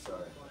the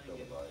sorry. flying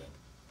Double volume.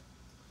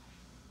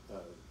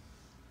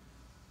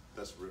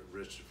 That's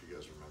Rich, if you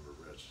guys remember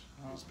Rich.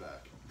 He's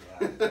back.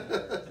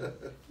 Yeah.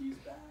 He's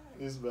back.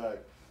 He's back.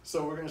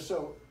 So we're going to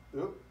show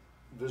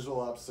visual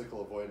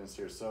obstacle avoidance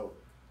here. So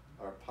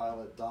our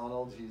pilot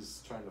Donald,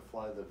 he's trying to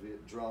fly the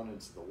drone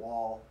into the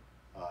wall.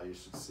 You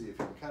should see, if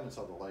you can kind of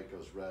tell, the light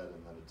goes red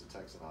and then it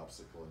detects an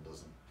obstacle and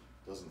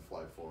doesn't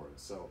fly forward.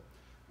 So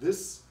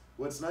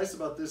what's nice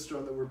about this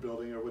drone that we're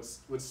building, or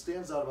what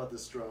stands out about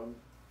this drone,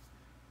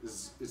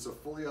 is it's a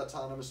fully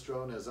autonomous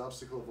drone, has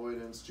obstacle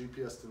avoidance,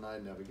 GPS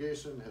denied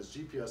navigation, has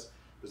GPS.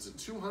 It's a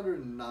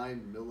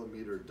 209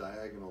 millimeter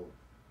diagonal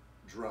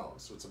drone,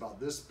 so it's about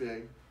this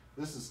big.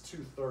 This is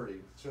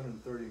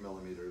 230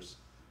 millimeters.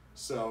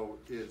 So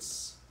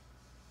it's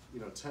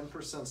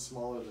 10%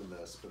 smaller than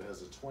this, but it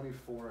has a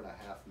 24.5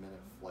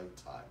 minute flight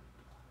time.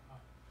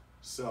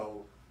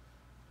 So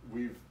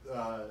we've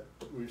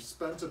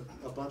spent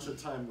a bunch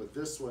of time with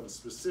this one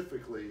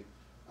specifically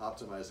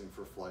optimizing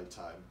for flight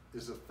time.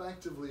 Is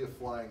effectively a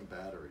flying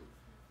battery.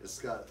 It's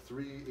got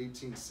 3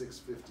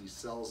 18650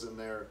 cells in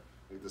there,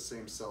 like the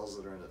same cells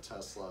that are in a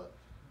Tesla,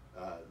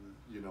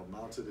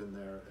 mounted in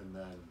there, and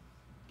then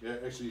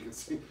actually you can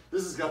see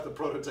this has got the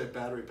prototype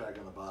battery pack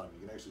on the bottom.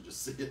 You can actually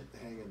just see it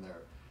hanging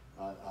there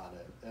on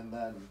it, and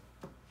then.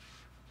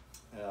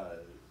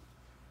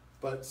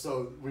 But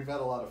so we've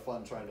had a lot of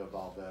fun trying to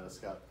evolve that. It's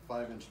got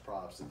 5-inch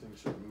props. The thing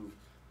should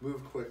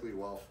move quickly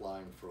while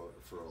flying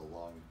for a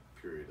long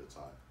period of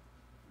time,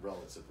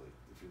 relatively.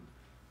 If you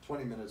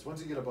 20 minutes,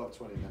 once you get above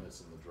 20 minutes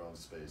in the drone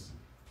space,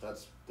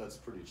 that's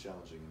pretty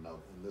challenging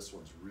enough. And this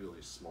one's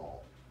really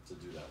small to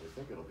do that. We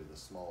think it'll be the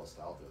smallest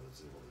out there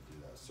that's able to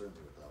do that,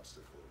 certainly with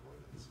obstacle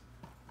avoidance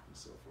and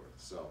so forth.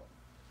 So,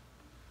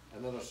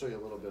 and then I'll show you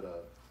a little bit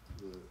of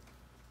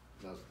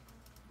the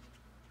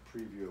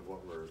preview of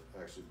what we're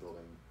actually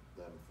building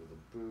then for the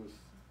booth.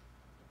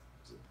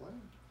 Is it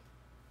playing?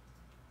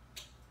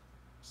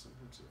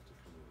 Sometimes you have to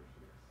come over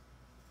here.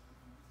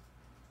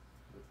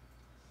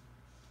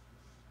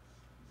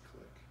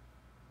 Click.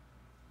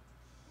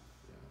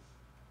 Yeah.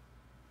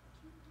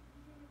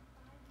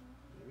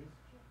 Maybe?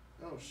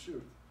 Oh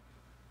shoot.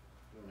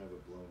 I don't have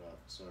it blown up.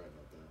 Sorry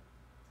about that.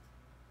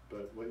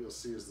 But what you'll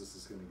see is this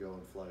is going to go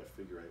and fly a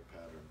figure 8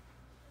 pattern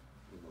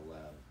in the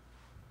lab.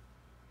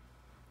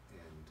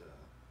 And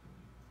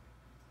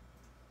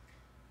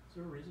Is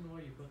there a reason why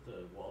you put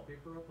the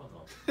wallpaper up on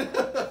the,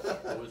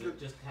 or was it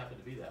just happened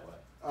to be that way?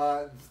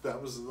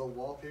 that was the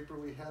wallpaper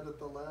we had at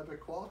the lab at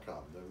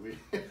Qualcomm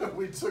that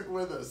we took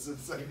with us.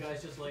 It's You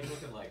guys just like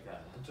looking like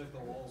that, huh? Took the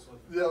walls with.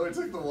 yeah, we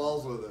took the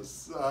walls with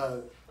us.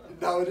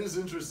 Now it is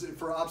interesting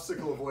for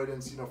obstacle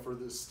avoidance. For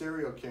the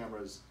stereo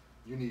cameras,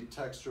 you need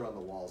texture on the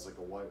walls, like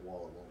a white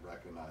wall it won't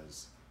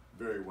recognize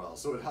very well.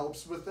 So it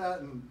helps with that.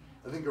 And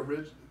I think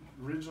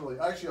originally,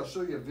 actually, I'll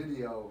show you a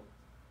video.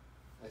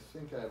 I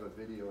think I have a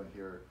video in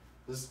here.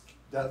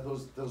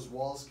 Those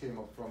walls came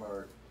up from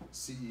our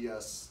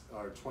CES,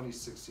 our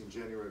 2016,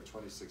 January of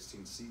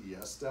 2016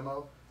 CES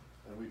demo,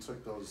 and we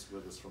took those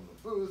with us from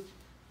the booth,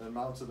 then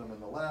mounted them in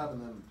the lab,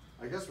 and then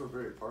I guess we're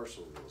very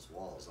partial to those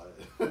walls,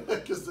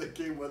 because they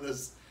came with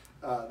us.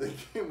 They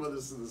came with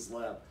us in this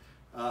lab.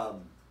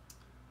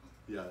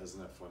 Yeah, isn't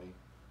that funny?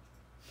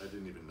 I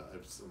didn't even know.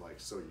 I'm like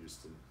so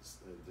used to.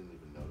 I didn't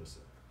even notice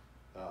it.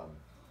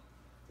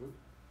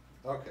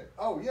 Okay.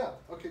 Oh yeah.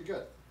 Okay.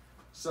 Good.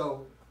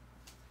 So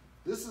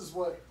this is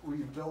what we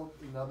built.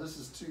 Now this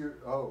is 2 years.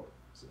 Oh,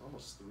 is it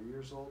almost 3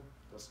 years old?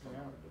 That's kind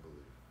of hard to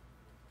believe.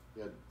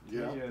 Yeah.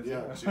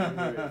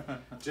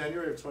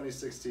 January of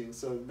 2016.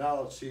 So now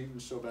I'll cheat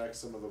and show back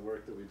some of the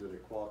work that we did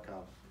at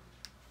Qualcomm.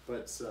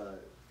 But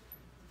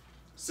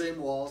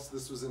same walls.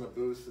 This was in a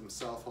booth in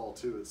South Hall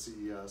 2 at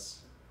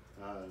CES.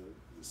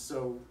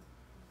 So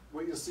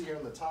what you'll see here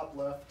on the top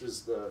left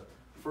is the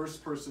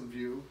first-person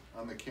view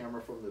on the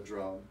camera from the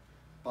drone.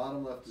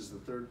 Bottom left is the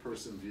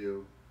third-person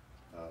view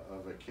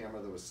of a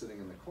camera that was sitting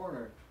in the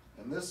corner,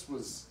 and this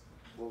was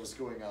what was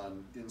going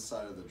on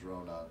inside of the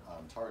drone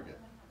on target.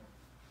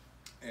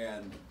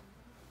 And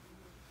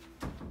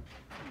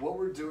what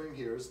we're doing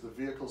here is the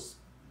vehicle's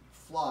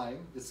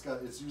flying. It's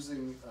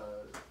using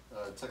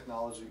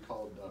technology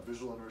called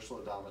visual inertial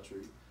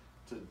odometry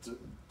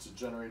to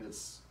generate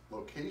its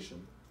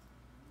location.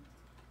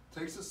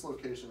 Takes its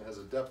location, has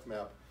a depth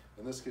map.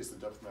 In this case, the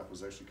depth map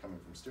was actually coming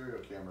from stereo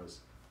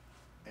cameras,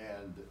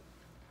 and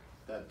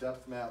that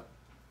depth map,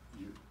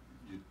 you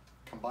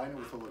combine it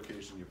with the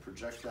location, you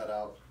project that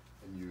out,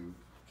 and you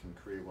can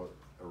create what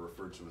are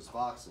referred to as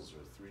voxels,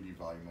 or 3D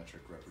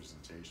volumetric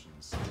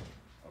representations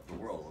of the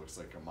world. It looks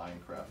like a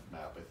Minecraft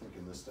map. I think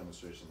in this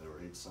demonstration they were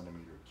 8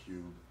 centimeter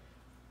cube.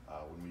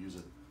 When we use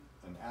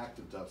an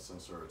active depth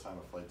sensor or a time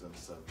of flight depth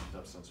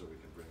sensor, we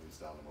can bring these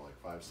down to more like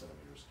 5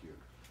 centimeters cube.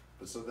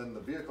 But so then the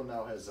vehicle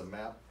now has a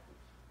map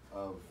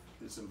of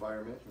its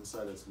environment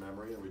inside its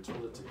memory, and we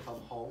told it to come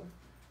home,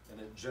 and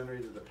it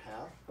generated a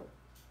path.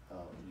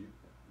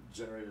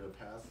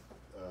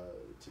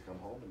 to come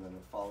home, and then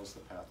it follows the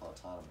path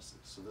autonomously.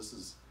 So this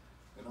is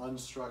an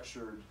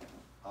unstructured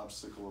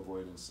obstacle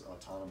avoidance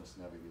autonomous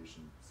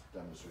navigation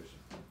demonstration.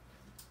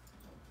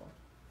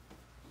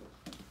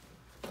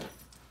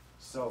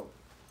 So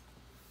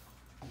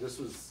this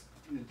was,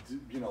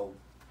 you know,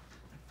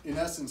 in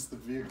essence, the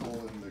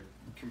vehicle and the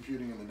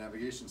computing and the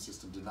navigation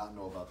system did not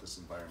know about this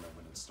environment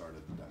when it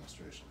started the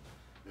demonstration.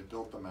 It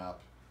built the map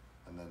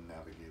and then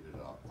navigated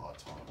it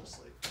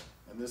autonomously.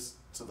 And this,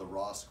 to the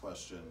ROS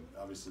question,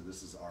 obviously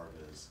this is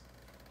RViz,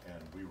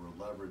 and we were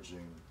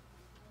leveraging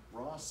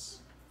ROS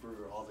for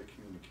all the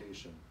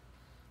communication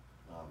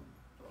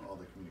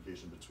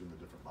between the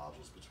different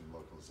modules, between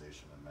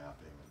localization and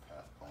mapping and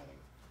path planning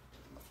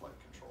and the flight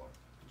controller.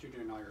 But you're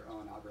doing all your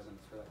own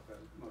algorithms for like the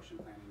motion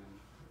planning and.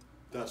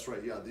 That's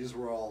right, yeah, these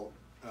were all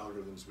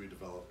algorithms we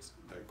developed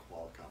at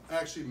Qualcomm.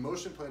 Actually,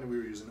 motion planning, we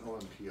were using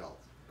OMPL,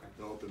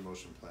 the Open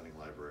Motion Planning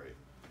Library.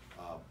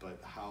 But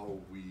how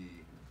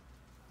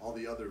all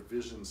the other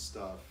vision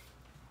stuff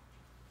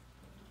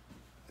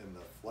and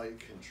the flight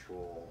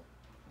control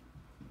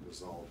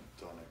was all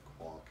done at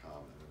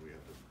Qualcomm, and then we had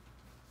to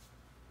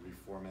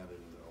reformat it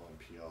into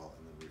OMPL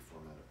and then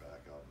reformat it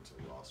back out into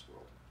ROS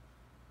world.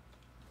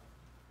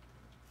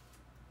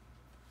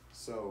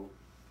 So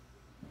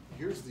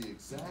here's the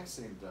exact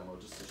same demo,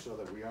 just to show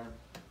that we aren't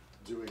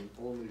doing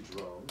only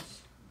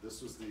drones.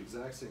 This was the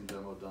exact same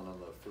demo done on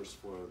the first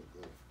floor of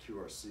the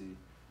QRC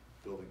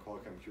building,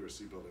 Qualcomm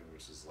QRC building,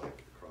 which is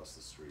like across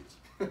the street.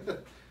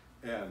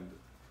 And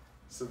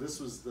so this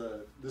was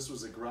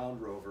a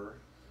ground rover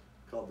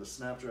called the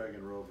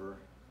Snapdragon rover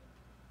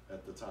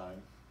at the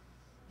time.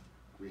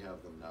 We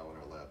have them now in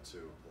our lab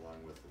too,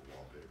 along with the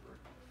wallpaper.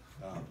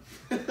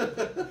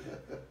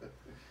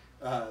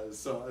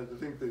 So I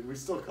think that we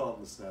still call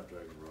them the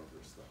Snapdragon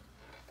rover stuff.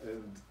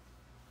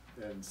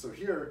 And so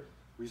here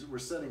we're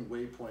setting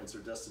waypoints or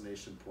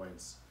destination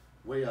points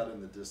way out in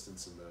the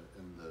distance in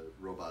the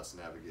robots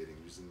navigating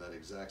using that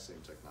exact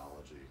same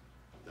technology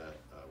that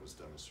was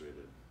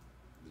demonstrated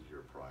the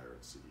year prior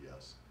at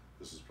CES.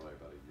 This was probably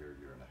about a year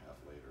and a half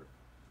later.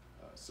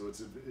 So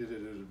it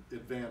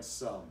advanced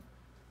some.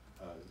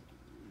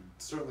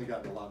 Certainly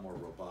gotten a lot more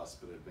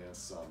robust, but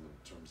advanced some in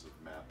terms of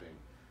mapping.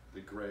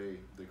 The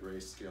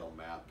grayscale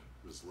map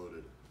was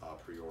loaded a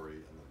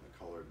priori, and then the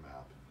colored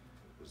map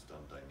was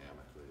done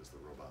dynamically as the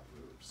robot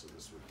moved. So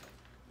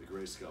the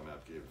grayscale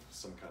map gave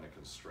some kind of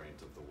constraint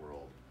of the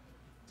world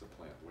to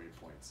plant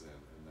waypoints in,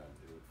 and then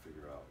it would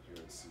figure out, here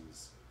it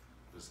sees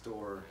this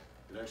door.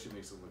 It actually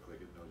makes it look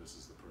like it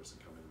notices the person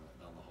coming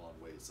down the hall and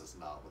waits. That's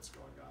not what's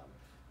going on.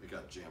 It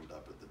got jammed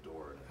up at the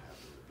door, and it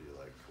happened to be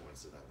like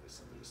coincidentally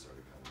somebody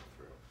started coming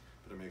through.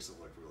 But it makes it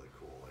look really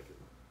cool, like it.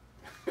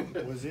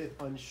 Was it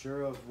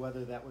unsure of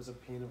whether that was a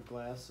pane of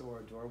glass or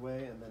a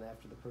doorway, and then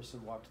after the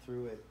person walked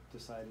through it,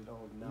 decided,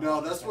 oh no?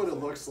 No, that's what it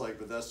looks like,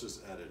 but that's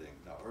just editing.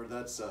 No, or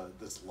that's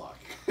luck.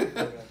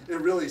 Okay.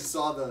 It really it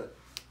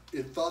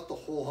thought the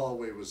whole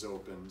hallway was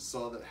open,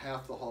 saw that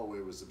half the hallway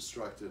was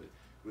obstructed,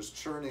 was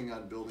churning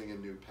on building a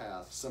new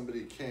path.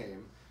 Somebody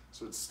came,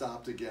 so it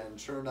stopped again,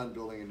 churned on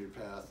building a new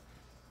path,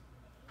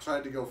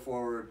 tried to go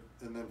forward,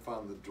 and then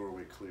found the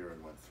doorway clear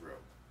and went through.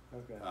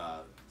 Okay.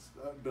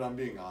 But I'm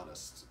being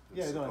honest,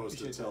 Yeah, as no, I opposed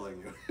to appreciate telling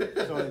you.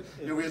 So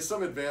You know, we had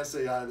some advanced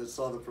AI that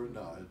saw no,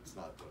 it's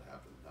not what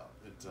happened. No,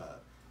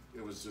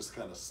 it was just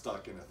kind of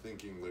stuck in a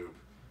thinking loop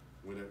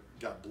when it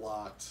got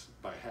blocked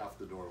by half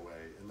the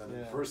doorway, and then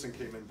Yeah. a person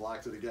came in,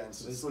 blocked it again,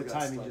 so it still the got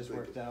timing stuck just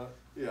thinking. worked out.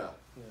 Yeah,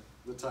 Yeah.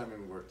 the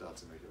timing worked out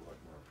to make it look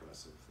more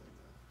impressive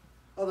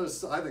than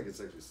others. I think it's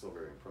actually still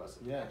very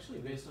impressive. Yeah. Actually,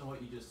 based on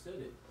what you just said,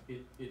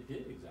 it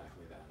did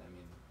exactly that. I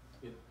mean,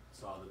 it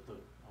saw that the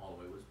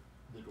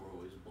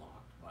doorway was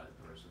blocked by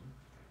the person,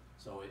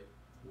 so it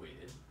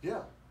waited,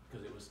 Yeah,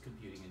 because it was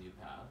computing a new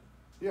path,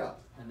 yeah.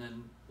 and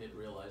then it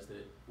realized that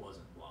it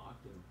wasn't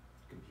blocked and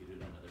computed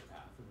another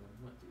path and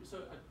then went through.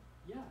 So,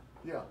 yeah.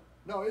 Yeah,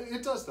 no,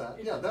 it does that.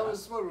 It Yeah, did that that.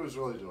 was what it was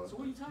really doing. So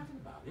what are you talking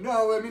about?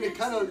 No, I mean, it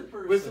can't kind see the of,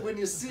 person. when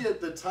you see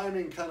it, the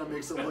timing kind of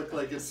makes it look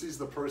like it sees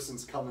the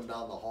person's coming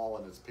down the hall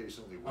and it's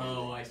patiently waiting.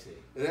 Oh, I see.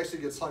 It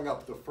actually gets hung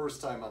up the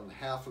first time on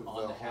half of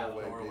On the the half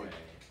hallway. doorway.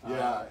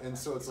 Yeah, and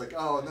so it's like,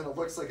 oh, and then it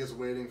looks like it's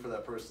waiting for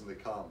that person to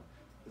come.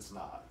 It's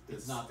not.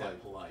 It's not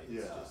that polite.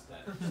 Yeah. It's just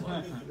that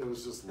slow. It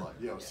was just luck.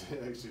 Yeah,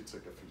 it actually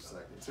took a few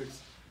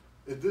seconds.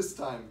 At this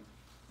time,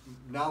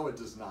 now it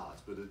does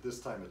not, but at this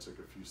time it took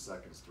a few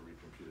seconds to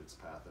recompute its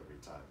path every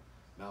time.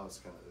 Now it's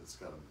got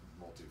a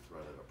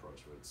multi-threaded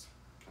approach where it's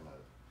can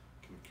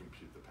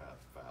compute the path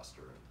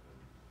faster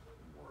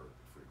and more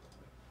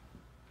frequently.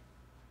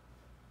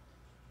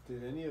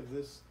 Did any of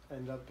this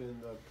end up in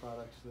the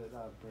products that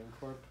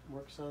BrainCorp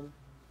works on,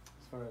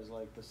 as far as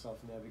like the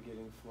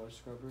self-navigating floor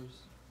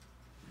scrubbers?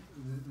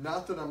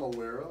 Not that I'm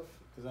aware of.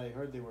 Because I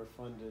heard they were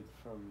funded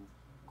from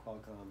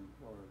Qualcomm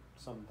or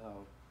somehow.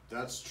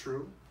 That's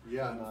true.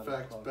 Yeah, Not in a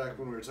fact, Qualcomm. back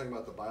when we were talking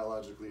about the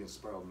biologically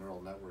inspired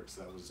neural networks,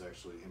 that was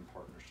actually in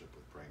partnership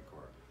with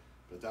BrainCorp.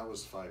 But that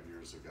was 5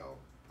 years ago,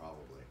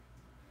 probably,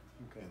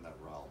 Okay. in that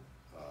realm,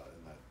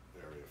 in that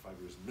area. 5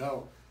 years.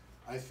 No,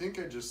 I think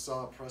I just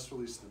saw a press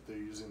release that they're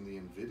using the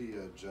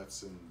NVIDIA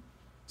Jetson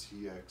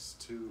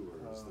TX2,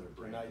 or is their They're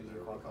brand not of using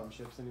their Qualcomm robot.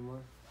 chips anymore?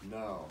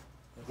 No.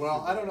 That's Well,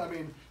 pretty I don't know, bad. I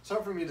mean, it's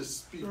hard for me to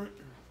speak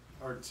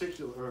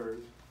articulate or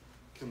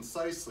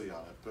concisely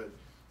on it, but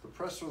the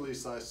press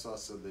release I saw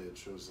said they had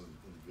chosen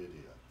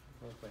NVIDIA.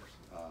 Okay.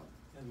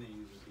 And they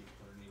use a deep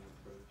learning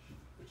approach,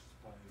 which is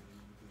probably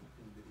using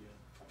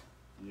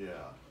NVIDIA.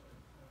 Yeah.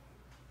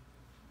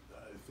 I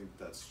think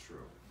that's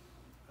true.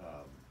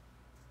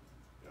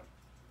 Yeah.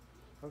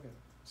 Okay.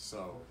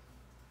 So,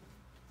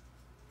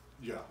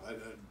 yeah, I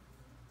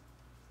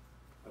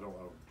don't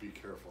want to be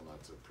careful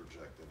not to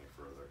project any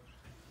further.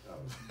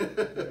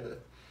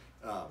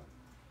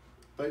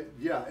 But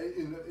yeah,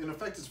 in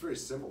effect, it's very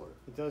similar.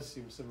 It does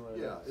seem similar.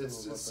 Yeah,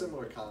 it's what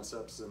similar they're-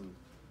 concepts, and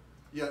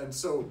yeah, and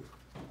so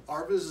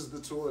RViz is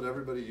the tool that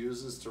everybody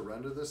uses to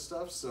render this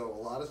stuff. So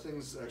a lot of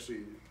things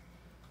actually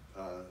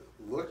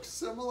look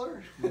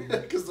similar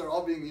because they're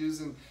all being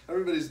used, and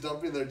everybody's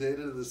dumping their data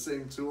to the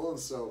same tool. And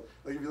so,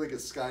 like if you look at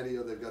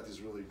Skydio, they've got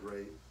these really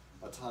great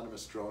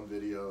autonomous drone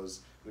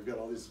videos. They've got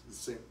all these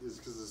same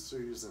because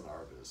they're using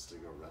RViz to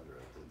go render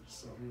it. And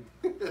so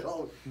it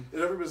all,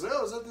 and everybody's like,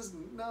 "Oh, is that this?"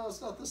 No, it's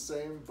not the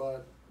same,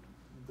 but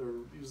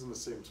they're using the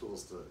same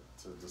tools to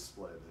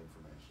display the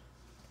information.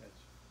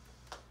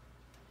 Gotcha.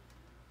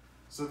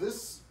 So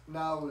this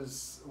now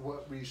is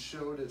what we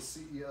showed at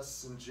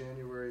CES in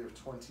January of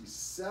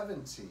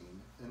 2017,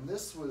 and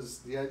this was,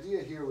 the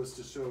idea here was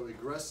to show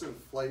aggressive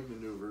flight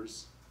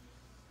maneuvers.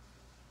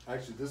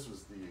 Actually, this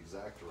was the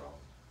exact drone,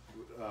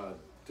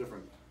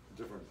 different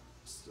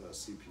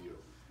CPU,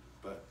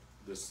 but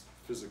this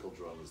physical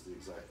drone is the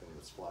exact thing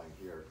that's flying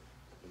here.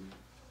 And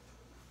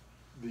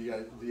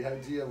the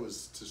idea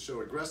was to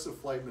show aggressive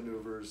flight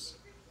maneuvers,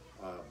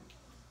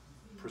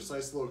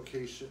 precise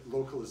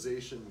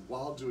localization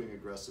while doing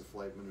aggressive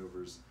flight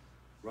maneuvers,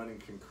 running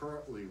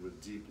concurrently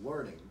with deep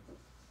learning,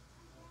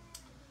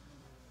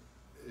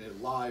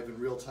 live in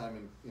real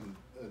time in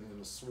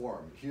a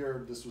swarm.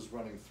 Here, this was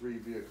running 3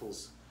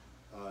 vehicles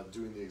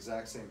doing the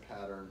exact same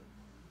pattern.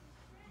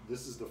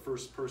 This is the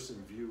first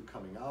person view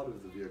coming out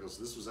of the vehicle.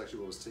 So this was actually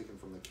what was taken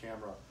from the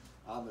camera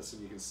on this,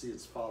 and you can see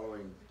it's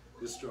following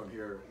this drone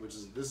here,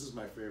 this is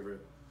my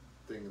favorite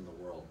thing in the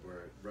world,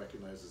 where it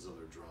recognizes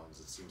other drones.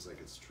 It seems like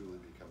it's truly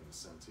becoming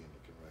sentient.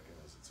 It can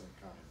recognize its own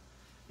kind.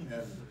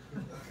 And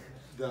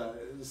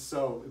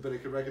but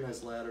it could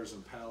recognize ladders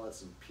and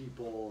pallets and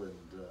people and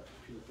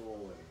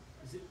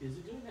Is it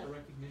doing that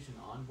recognition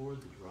on board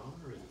the drone,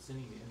 or is it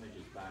sending the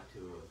images back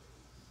to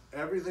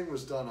everything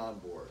was done on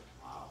board.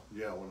 Wow.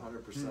 Yeah,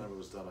 100% of it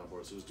was done on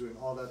board. So it was doing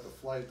all that, the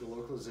flight, the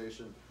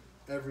localization,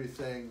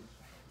 everything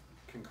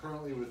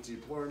concurrently with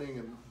deep learning,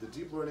 and the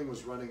deep learning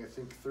was running, I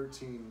think,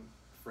 13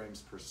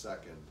 frames per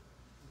second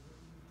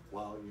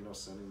while,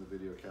 sending the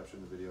video,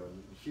 capturing the video.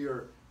 And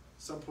here,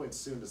 some point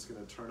soon, it's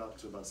going to turn up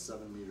to about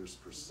 7 meters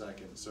per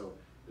second. So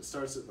it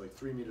starts at like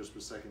 3 meters per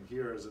second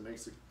here. As it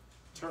makes a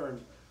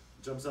turn,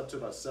 jumps up to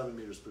about 7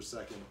 meters per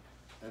second.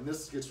 And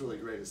this gets really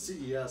great. At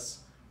CES,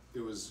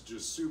 it was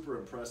just super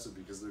impressive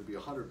because there'd be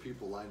 100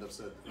 people lined up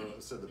at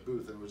the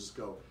booth, and it would just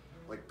go,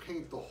 like,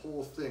 paint the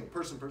whole thing,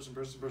 person,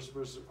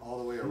 all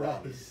the way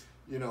around. Nice.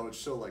 It'd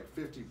show like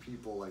 50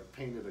 people like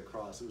painted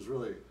across. It was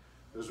really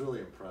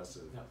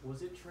impressive. Now,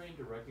 was it trained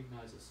to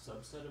recognize a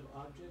subset of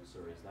objects,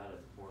 or is that a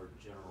more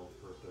general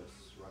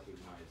purpose,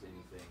 recognize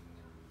anything?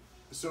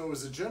 So it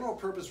was a general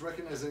purpose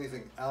recognize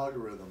anything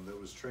algorithm that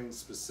was trained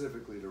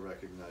specifically to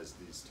recognize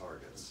these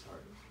targets.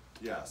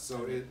 Yeah,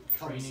 so it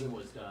comes Training in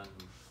was done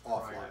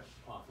offline.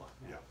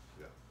 Offline. Yeah.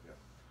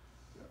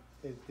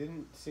 It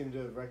didn't seem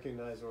to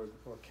recognize or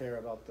care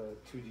about the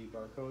 2D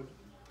barcode,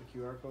 the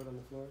QR code on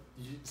the floor.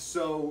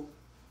 So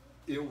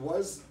it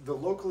was the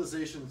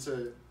localization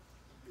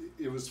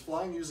it was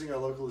flying using our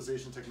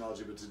localization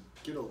technology, but to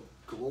get a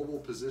global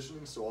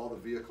positioning, so all the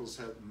vehicles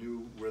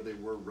knew where they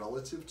were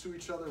relative to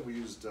each other, we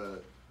used a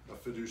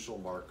fiducial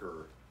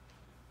marker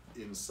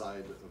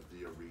inside of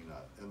the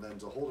arena. And then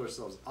to hold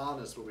ourselves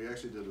honest, what we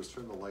actually did was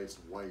turn the lights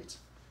white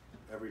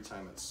every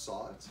time it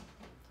saw it,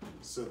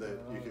 so that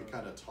you could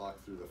kind of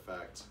talk through the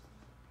fact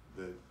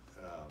that,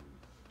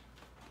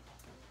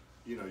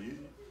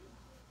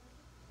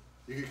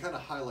 you could kind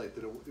of highlight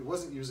that it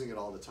wasn't using it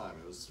all the time.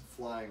 It was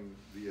flying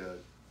via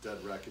dead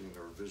reckoning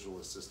or visual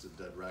assisted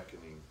dead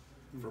reckoning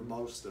for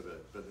most of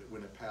it, but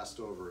when it passed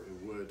over, it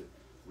would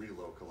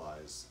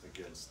relocalize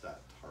against that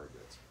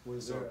target.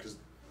 Was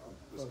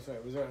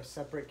Was there a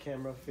separate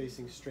camera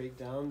facing straight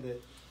down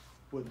that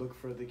would look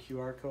for the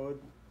QR code?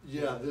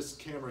 Yeah, this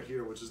camera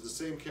here, which is the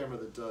same camera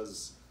that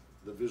does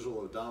the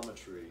visual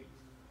odometry,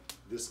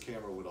 this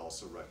camera would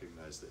also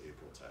recognize the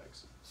April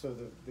tags. So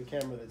the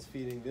camera that's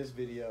feeding this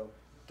video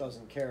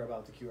doesn't care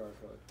about the QR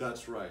code.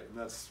 That's right, and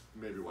that's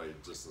maybe why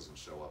it just doesn't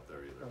show up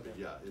there either. But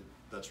Okay. yeah,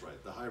 that's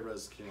right. The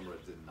high-res camera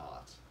did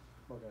not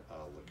Okay.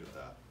 look at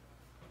that.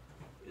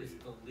 Is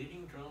the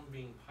leading drone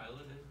being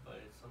piloted by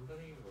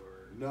somebody,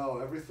 or? No,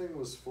 everything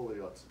was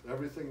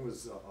everything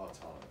was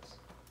autonomous.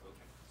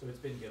 Okay. So it's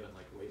been given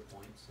like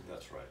waypoints and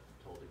That's right.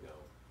 told to go.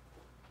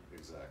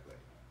 Exactly.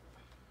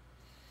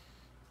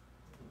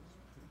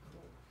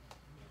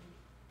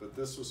 But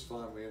this was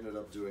fun. We ended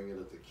up doing it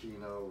at the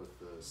keynote with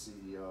the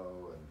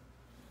CEO and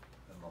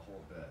the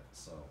whole bit.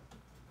 So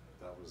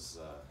that was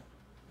a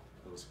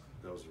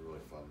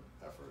really fun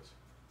effort.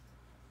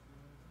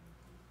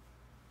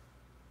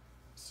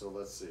 So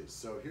let's see.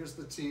 So here's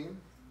the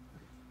team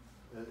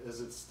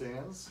as it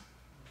stands.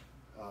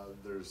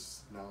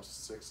 There's now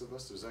 6 of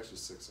us. There's actually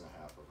 6.5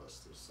 of us.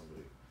 There's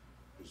somebody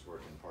who's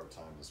working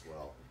part-time as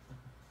well.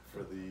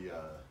 For the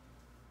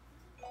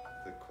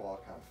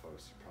Qualcomm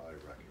folks, you probably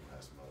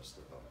recognize most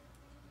of them.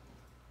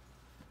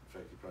 In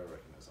fact, you probably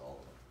recognize all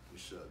of them. You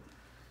should.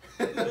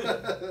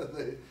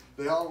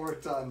 They all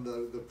worked on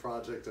the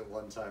project at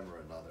one time or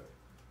another.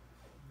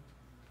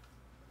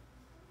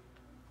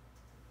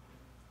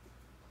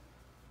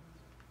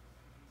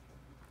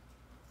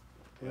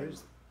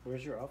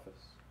 Where's your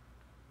office?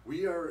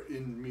 We are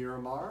in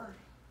Miramar,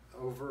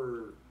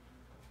 over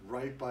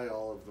right by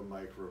all of the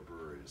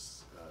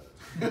microbreweries.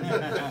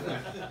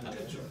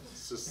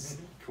 It's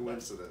just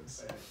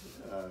coincidence.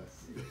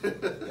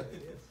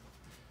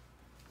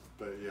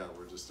 But yeah,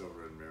 we're just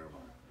over in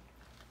Miramar.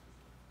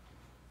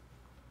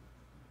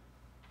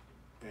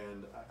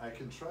 And I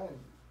can try and,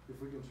 if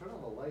we can turn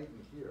on the light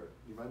in here,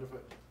 you mind if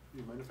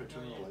I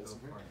turn on the lights in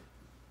here?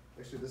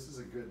 Actually, this is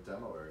a good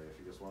demo area if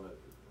you just want to,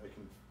 I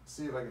can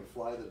see if I can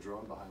fly the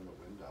drone behind the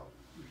window.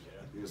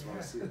 You just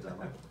want to see a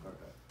demo?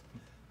 Okay.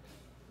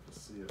 Let's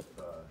see if,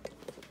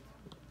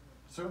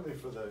 certainly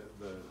for the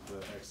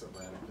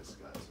ex-Atlanticus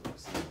guys. We'll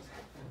see.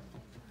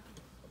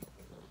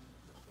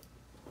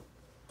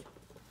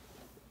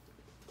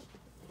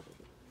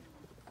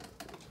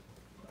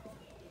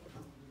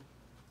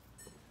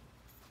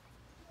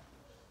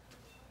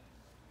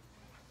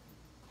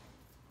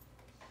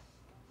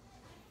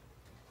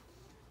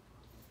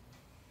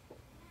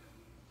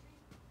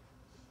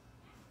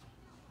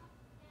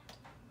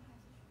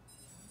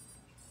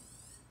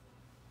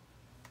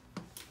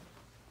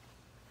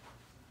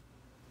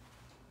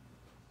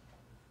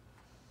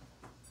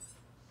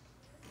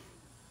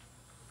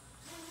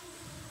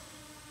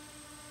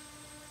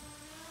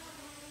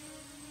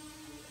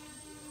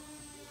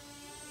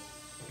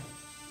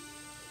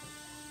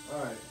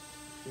 Alright,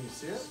 can you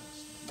see it?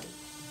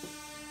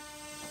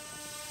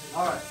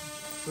 Alright,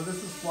 so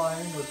this is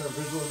flying with our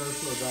visual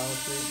inertial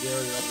odometry.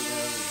 Gary over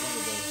there is one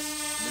of the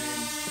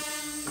main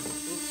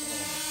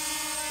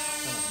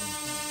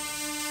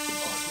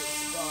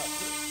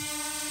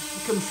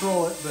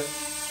control it, but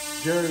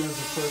Gary was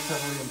of course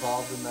heavily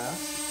involved in that.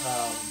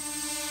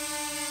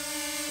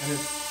 And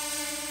it's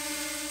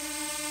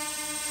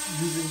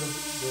using the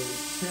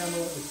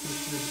camera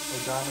assisted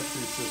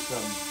odometry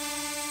system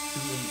to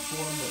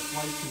inform the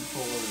flight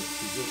controller's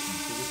position.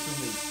 So this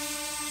thing is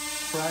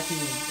tracking,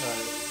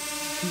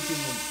 keeping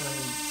in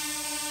frame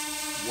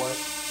what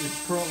its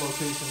current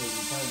location is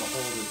and trying to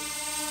hold it,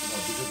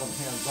 because I'm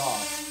hands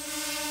off,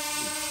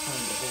 it's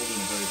trying to hold in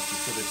a very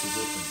specific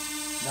position.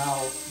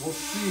 Now, we'll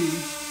see,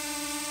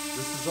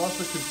 this is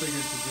also configured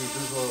to do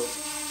visual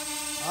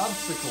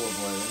obstacle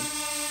avoidance.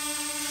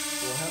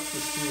 We'll have to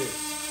see if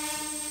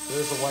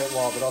there's a white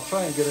wall, but I'll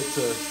try and get it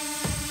to,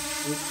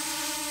 let's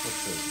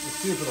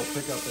see if it'll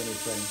pick up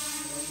anything.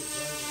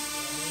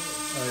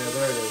 Oh yeah,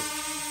 there it is.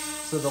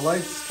 So the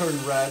lights turn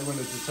red when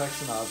it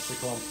detects an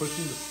obstacle. I'm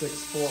pushing the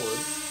sticks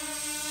forward.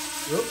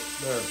 Oop,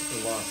 there,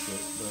 we lost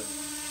it, but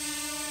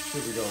see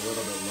if we go a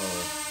little bit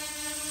lower.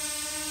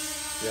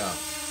 Yeah,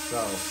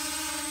 so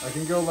I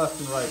can go left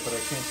and right, but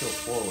I can't go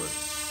forward.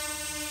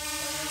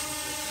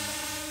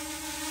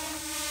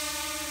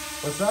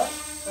 What's that?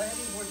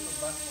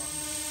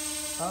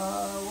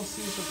 We'll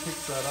see if it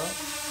picks that up.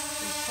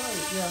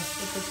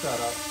 It picks that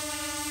up.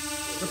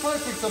 It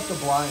probably picks up the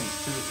blinds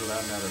too, for that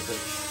matter.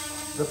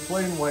 The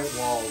plain white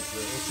walls,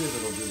 we'll see if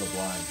it'll do the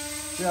blinds.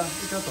 Yeah,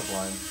 it got the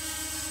blinds.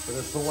 But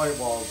it's the white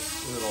walls,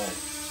 it'll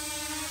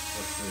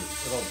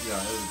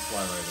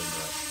fly right into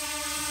it.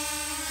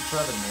 You try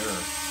the mirror,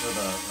 or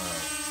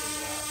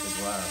the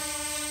glass.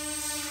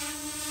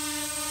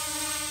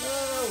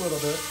 A little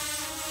bit.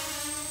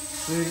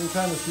 So you can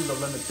kind of see the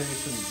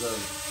limitations of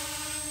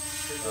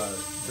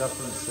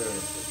depth and stereo.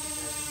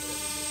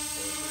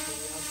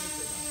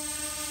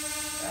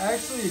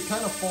 Actually, it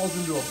kind of falls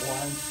into a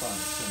blind spot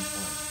at some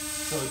point.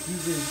 So it's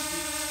using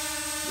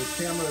the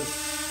cameras,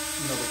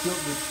 the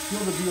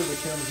field of view of the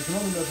cameras. You can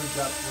only measure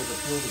depth where the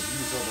field of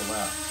views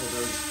overlap. So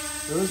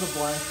there is a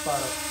blind spot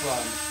up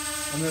front,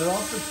 and it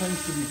also tends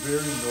to be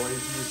very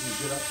noisy as you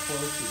get up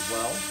close as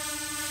well.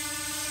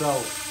 So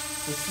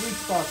the sweet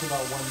spot's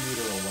about 1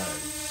 meter away.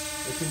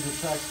 It can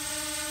detect,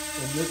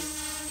 in this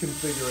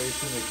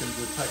configuration, it can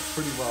detect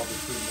pretty well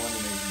between 1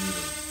 and 8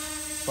 meters.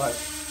 But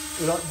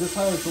this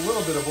highlights a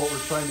little bit of what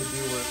we're trying to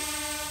do with,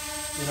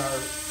 in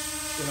our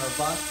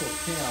voxel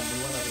cam,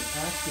 we want to have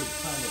an active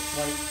time of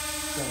flight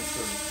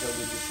sensor that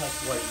would detect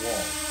white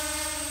walls.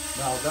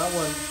 Now that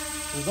one,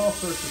 there's all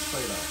sorts of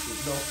trade-offs.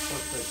 There's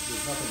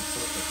nothing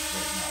perfect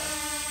right now.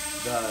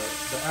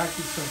 The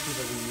active sensor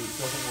that we use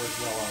doesn't work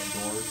well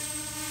outdoors.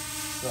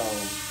 So,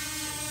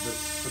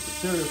 but the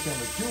stereo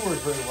cameras do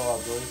work very well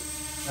outdoors.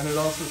 And it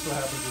also so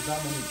happens there's not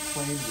many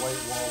plain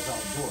white walls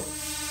outdoors.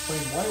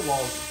 plain white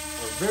walls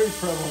are very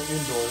prevalent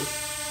indoors,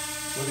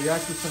 where the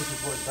active sensors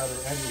work better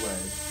anyway.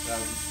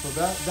 So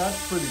that's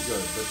pretty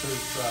good. But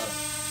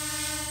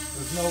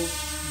there's no,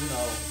 you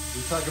know,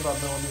 we're talking about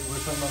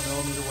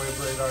millimeter wave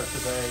radar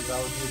today. That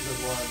would be a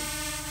good one.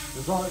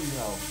 There's all, you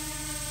know,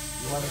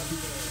 you want to keep.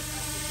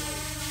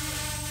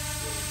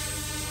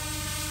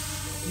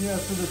 Yeah,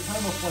 so the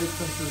time of flight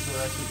sensors are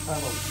actually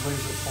time of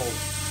laser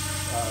pulse.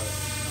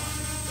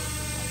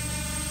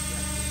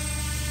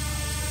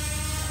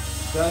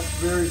 That's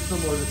very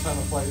similar to time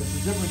of flight. It's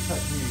a different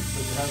technique,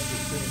 but it has the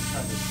same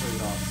kind of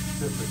trade-off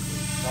typically.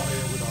 Now they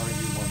would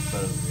argue one's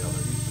better than the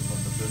other, each of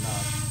them, but they're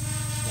not.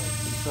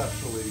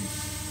 Conceptually,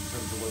 in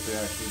terms of what they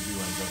actually do,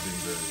 ends up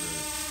being very, very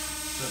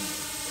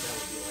similar. That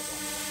would be like on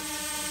the one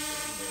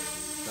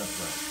That's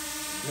right.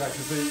 Yeah,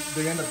 because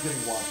they end up getting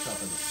washed up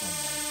in the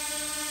sunlight.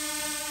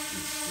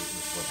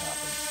 Is what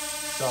happens.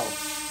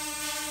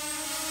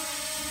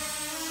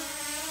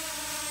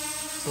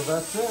 So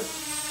that's it.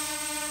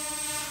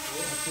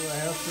 That's what I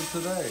have for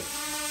today.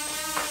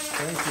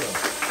 Thank you.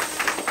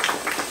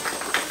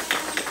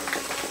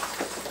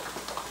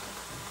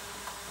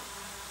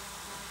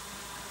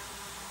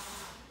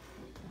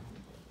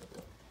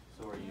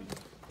 So are you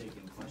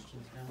taking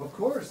questions now? Of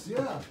course,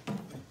 yeah.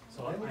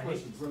 So Any I hate,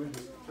 questions? Let me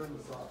just turn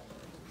this off.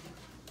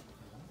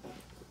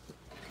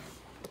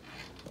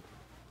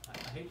 I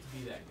hate to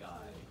be that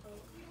guy,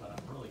 but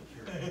I'm really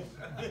curious.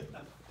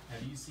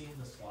 Have you seen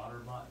the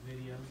Slaughterbot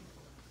video?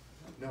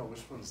 No,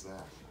 which one's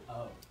that?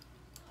 Oh.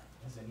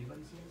 Has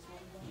anybody seen the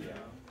Slaughterbot? Yeah.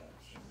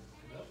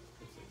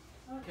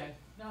 Okay,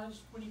 no,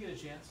 just when you get a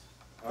chance.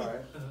 All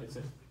right. It's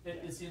a,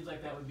 It seems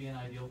like that would be an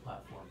ideal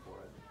platform for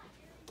it.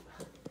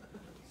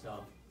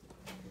 So,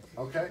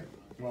 Okay.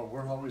 Well,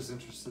 we're always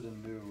interested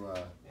in new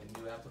and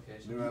new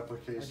applications. new aren't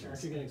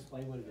applications. you gonna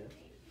explain what it is?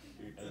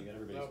 I think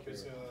everybody's Nope,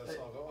 it's, curious.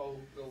 I'll go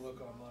look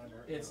online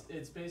right now.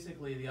 It's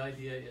basically, the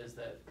idea is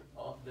that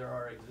there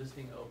are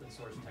existing open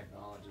source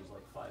technologies,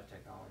 like 5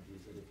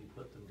 technologies, that if you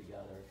put them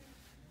together,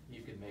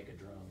 you can make a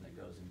drone that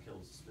goes and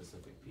kills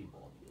specific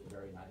people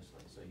very nicely.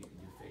 So you can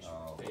do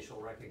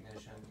facial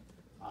recognition,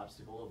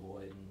 obstacle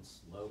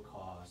avoidance, low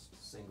cost,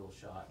 single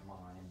shot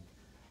mine.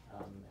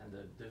 And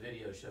the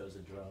video shows a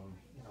drone,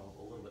 you know,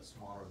 a little bit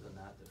smaller than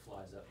that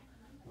flies up,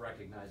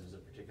 recognizes a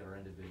particular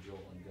individual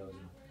and goes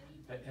and,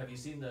 have you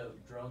seen the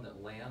drone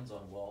that lands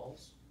on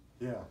walls?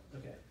 Yeah.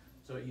 Okay,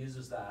 so it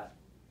uses that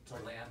to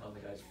land on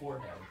the guy's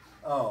forehead.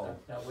 Oh.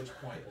 At which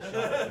point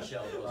the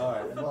shell goes All off.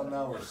 right. Well,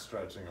 now we're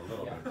stretching a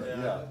little Yeah. bit. But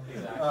Yeah. yeah.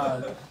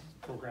 Exactly.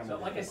 Program So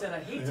like I said,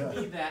 I hate to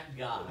be that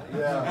guy,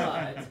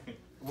 Yeah. but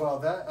Well,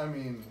 that I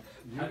mean,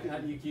 you how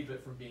could do you keep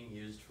it from being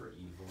used for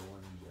evil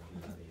and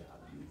yada, yada,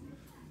 yada?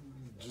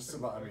 just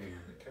about. I mean,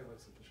 Ken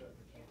looks at the shot.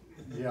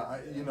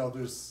 yeah. You know,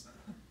 there's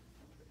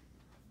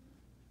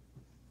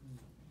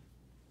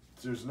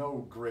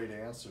no great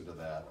answer to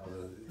that.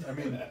 I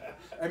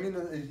mean,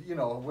 you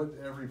know, what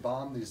every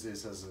bomb these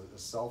days has a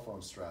cell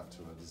phone strapped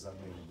to it. Does that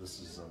mean this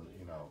is a,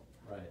 you know,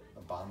 Right.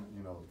 a bomb?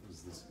 You know,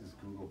 is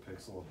Google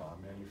Pixel a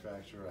bomb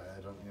manufacturer?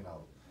 I don't, you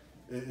know,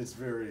 it's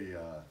very.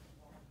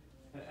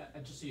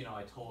 And just so you know,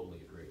 I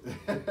totally agree with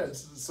you.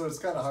 So it's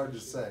kind of hard to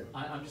say.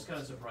 I'm just kind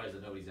of surprised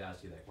that nobody's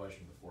asked you that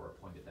question before or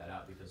pointed that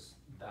out, because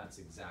that's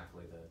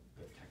exactly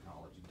the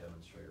technology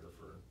demonstrator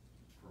for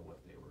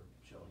what they were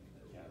showing in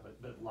the Yeah, video.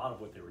 but a lot of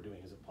what they were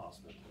doing isn't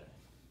possible today.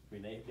 I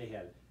mean, they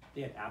had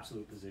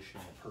absolute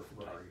positioning and perfect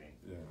Right. targeting.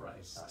 Yeah, Right.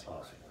 it's Right,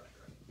 tough. right.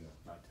 Yeah.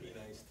 Not Be today.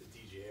 nice to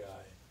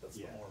DJI, that's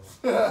the Yeah. moral.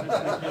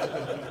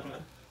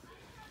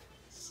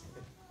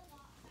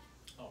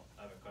 Oh,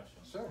 I have a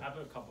question. Sure. I have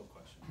a couple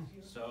questions.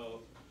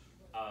 So,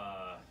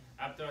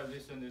 after I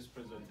listened to this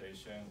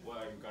presentation, what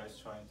are you guys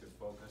trying to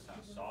focus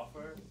on?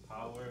 Software,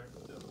 power,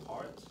 the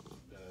parts,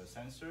 the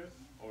sensor,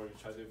 or you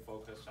try to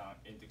focus on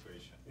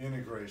integration?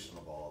 Integration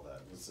of all of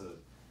that.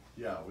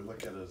 Yeah, we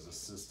look at it as a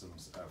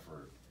systems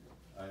effort.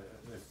 I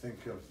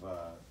think of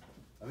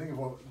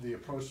what the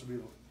approach we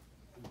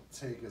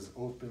take is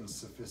open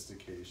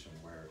sophistication,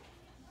 where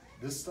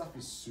this stuff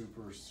is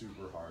super,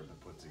 super hard to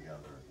put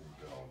together and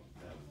build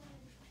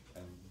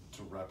and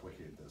to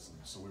replicate this.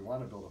 And so we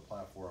want to build a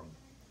platform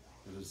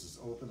that is as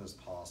open as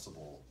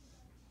possible,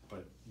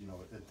 but you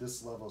know, at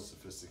this level of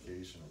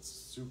sophistication, it's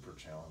super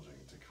challenging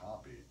to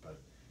copy. But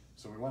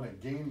so we want to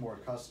gain more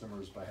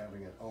customers by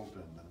having it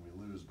open than we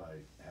lose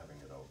by having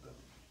it open,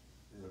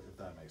 if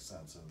that makes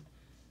sense. And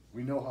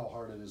we know how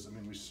hard it is. I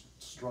mean, we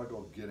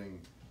struggled getting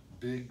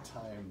big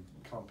time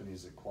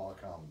companies at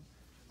Qualcomm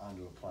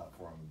onto a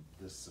platform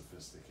this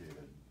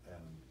sophisticated,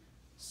 and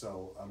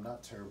so I'm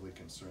not terribly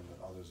concerned that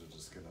others are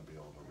just going to be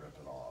able to rip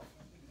it off.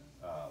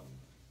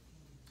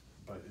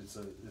 But it's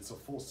a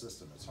full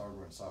system. It's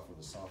hardware and software.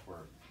 The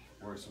software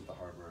works with the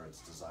hardware.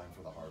 It's designed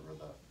for the hardware.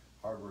 The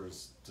hardware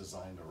is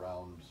designed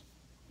around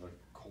the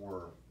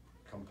core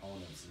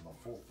components, and the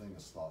full thing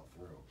is thought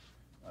through.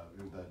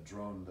 That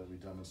drone that we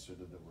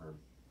demonstrated that we're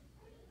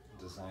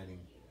designing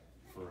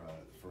for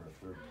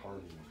a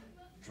third-party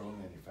drone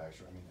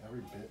manufacturer. I mean,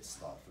 every bit's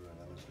thought through, and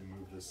then as we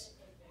move this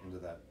into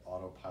that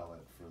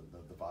autopilot for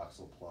the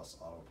Voxel Plus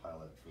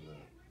autopilot for the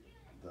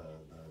the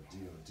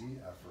DoD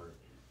effort,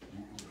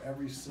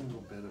 every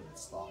single bit of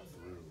it's thought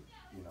through,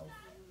 you know,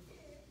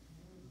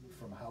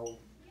 from how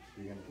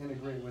you're gonna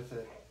integrate with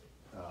it,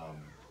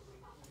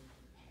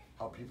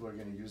 how people are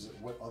gonna use it,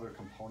 what other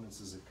components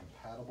is it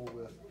compatible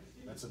with.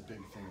 That's a big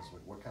thing, is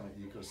like what kind of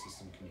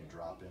ecosystem can you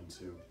drop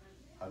into?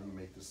 How do you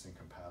make this thing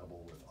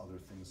compatible with other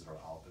things that are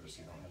out there,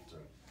 so you don't have to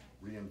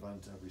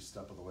reinvent every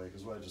step of the way?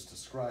 Because what I just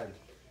described,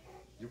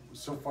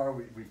 so far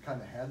we've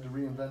kind of had to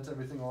reinvent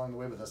everything along the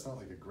way, but that's not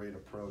like a great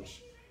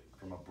approach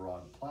from a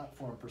broad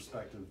platform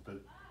perspective.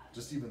 But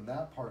just even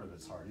that part of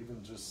it's hard.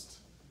 Even just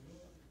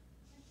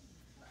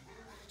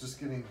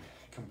getting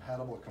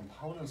compatible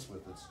components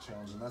with it's a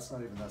challenge, and that's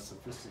not even that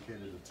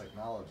sophisticated a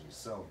technology.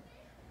 So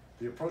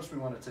the approach we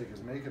want to take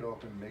is make it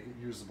open, make it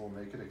usable,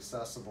 make it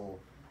accessible,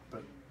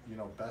 but you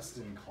know, best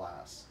in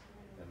class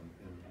and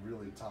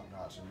really top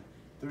notch. And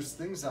there's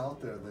things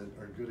out there that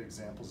are good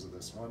examples of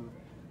this. One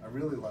I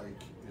really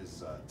like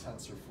is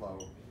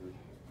TensorFlow.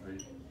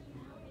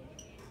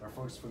 Are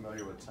folks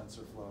familiar with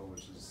TensorFlow,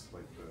 which is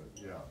like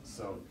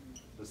so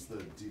it's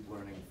the deep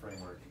learning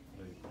framework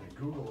that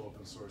Google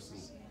open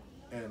sources,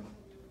 and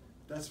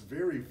that's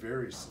very,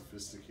 very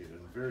sophisticated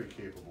and very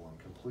capable and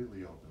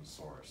completely open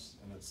source.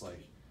 And it's like,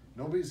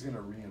 nobody's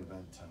gonna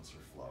reinvent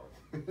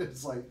TensorFlow.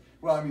 It's like,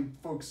 well, I mean,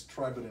 folks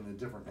try, but in a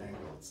different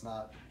angle. It's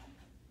not,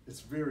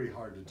 it's very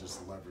hard to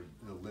just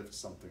lift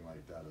something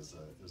like that as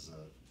a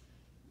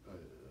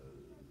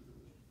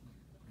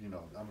you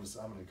know, I'm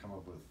gonna come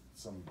up with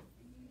some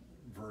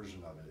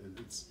version of it.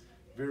 It's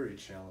very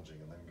challenging,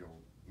 and then go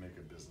make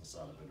a business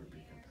out of it or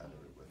be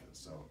competitive with it.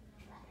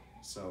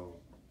 So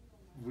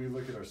we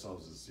look at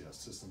ourselves as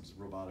systems,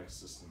 robotics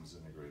systems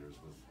integrators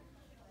with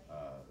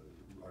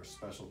our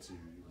specialty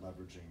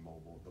leveraging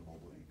the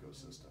mobile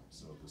ecosystem.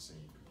 So the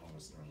same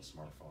components that are on the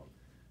smartphone,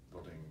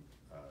 building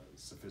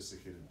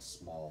sophisticated,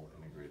 small,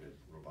 integrated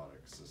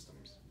robotic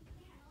systems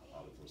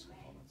out of those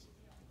components.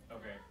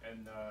 Okay,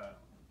 and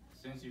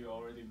since you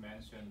already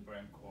mentioned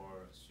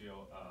BrainCore,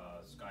 Shield,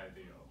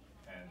 Skydio,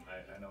 and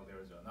I know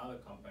there's another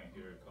company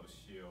here called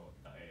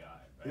Shield.ai,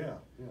 right?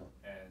 Yeah.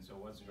 And so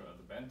what's your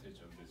advantage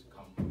of this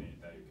company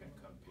that you can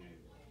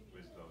compete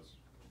with those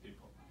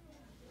people?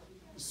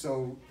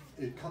 So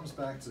it comes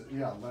back to,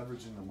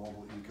 leveraging the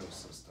mobile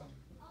ecosystem.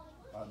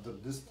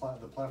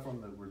 The platform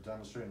that we're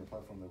demonstrating, the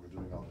platform that we're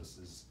doing all this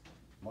is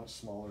much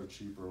smaller,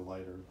 cheaper,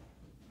 lighter,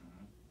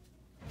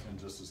 and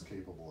just as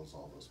capable as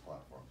all those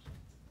platforms.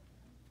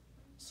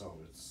 So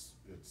it's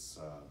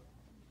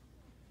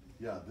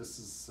this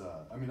is,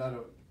 I mean,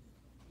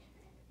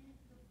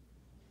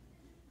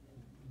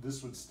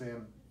 this would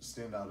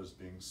stand out as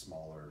being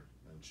smaller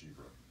and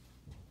cheaper.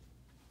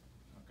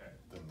 Okay.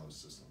 Than those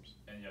systems.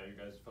 And you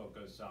guys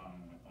focus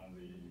on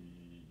the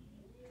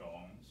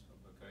drones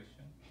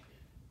application?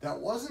 That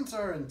wasn't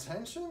our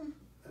intention.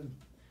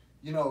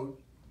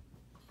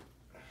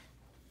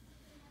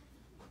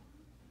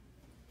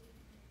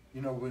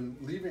 When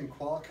leaving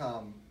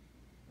Qualcomm,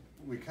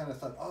 we kind of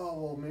thought, oh,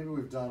 well, maybe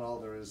we've done all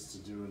there is to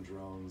do in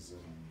drones,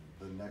 and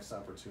the next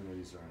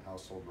opportunities are in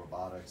household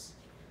robotics.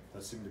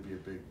 That seemed to be a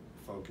big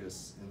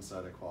focus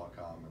inside of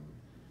Qualcomm, and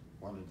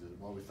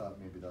we thought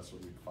maybe that's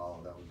what we'd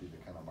follow. That would be the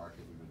kind of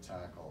market we would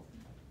tackle.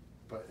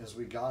 But as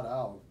we got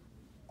out,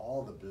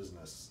 all the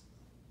business,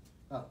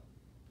 we have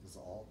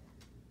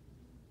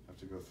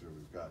to go through.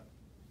 We've got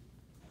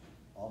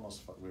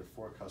we have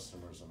 4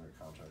 customers under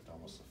contract,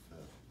 almost a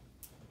 5th.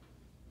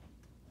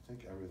 I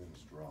think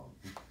everything's drone.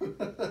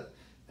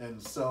 And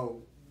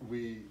so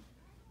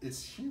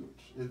it's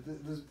huge.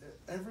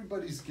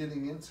 Everybody's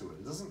getting into it.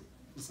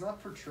 It's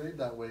not portrayed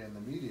that way in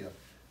the media,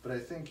 but I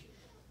think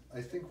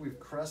we've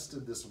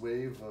crested this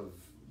wave of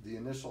the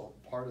initial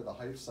part of the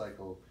hype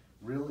cycle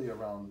really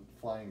around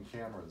flying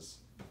cameras.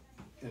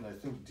 And I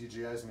think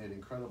DJI's made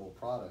incredible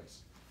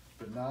products,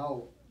 but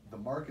now the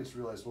market's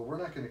realized, well, we're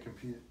not going to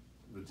compete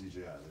with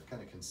DJI. They've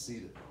kind of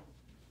conceded.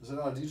 They said,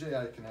 oh,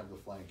 DJI can have the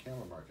flying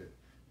camera market.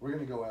 We're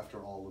going to go after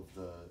all of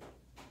the,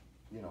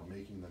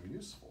 making them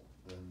useful.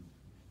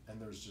 And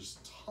there's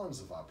just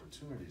tons of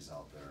opportunities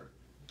out there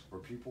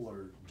where people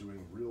are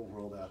doing real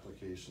world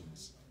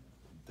applications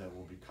that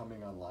will be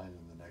coming online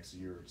in the next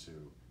year or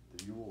two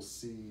that you will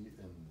see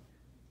and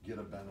get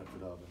a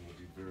benefit of, and will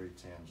be very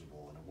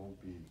tangible, and it won't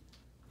be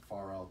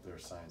far out there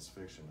science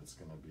fiction. It's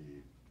going to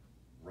be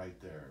right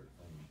there,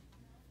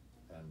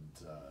 and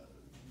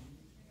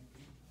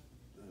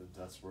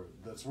that's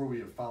where we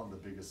have found the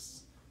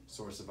biggest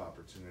source of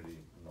opportunity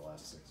in the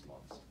last 6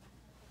 months.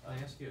 Can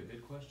I ask you a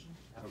good question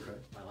after Okay.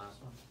 my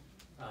last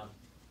one?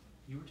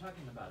 You were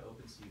talking about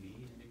OpenCV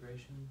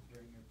integration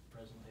during your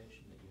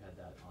presentation, that you had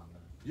that on the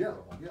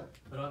robot. Yeah.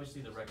 But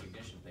obviously the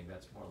recognition thing,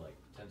 that's more like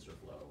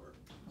TensorFlow or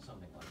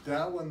something like that.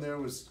 That one there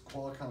was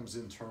Qualcomm's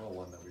internal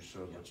one that we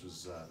showed, which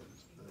was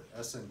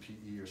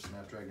SNPE, or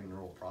Snapdragon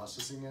Neural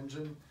Processing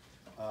Engine.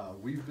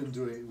 We've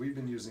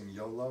been using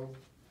YOLO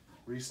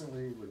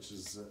recently, which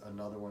is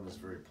another one that's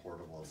very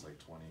portable. It's like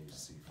 20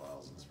 C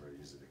files, and it's very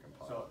easy to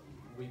compile. So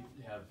we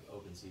have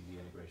OpenCV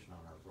integration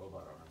on our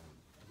robot arm, and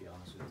to be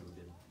honest with you, we've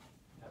been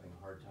having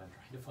a hard time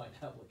trying to find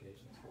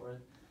applications for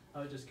it. I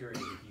was just curious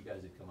if you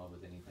guys had come up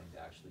with anything to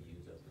actually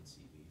use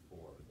OpenCV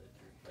for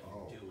that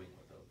you're doing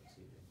with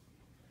OpenCV.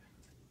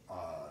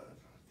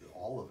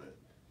 All of it.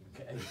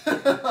 Okay.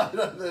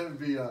 That would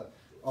be a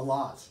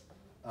lot.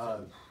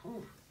 Any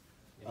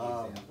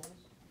examples?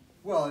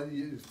 Well,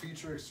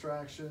 feature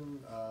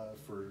extraction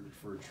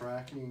for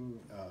tracking,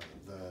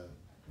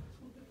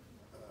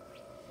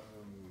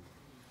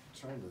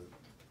 trying to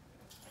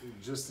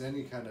just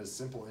any kind of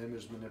simple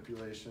image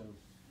manipulation.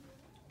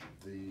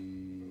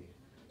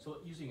 So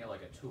using it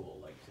like a tool,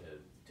 like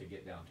to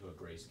get down to a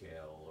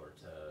grayscale or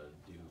to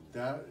do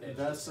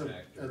that's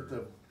at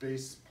the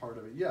base part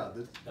of it. Yeah,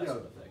 that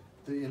sort of thing.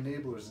 The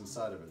enablers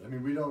inside of it. I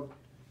mean, we don't.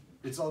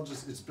 It's all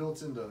just. It's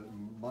built into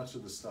much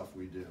of the stuff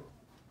we do.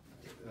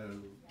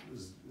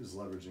 Is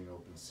leveraging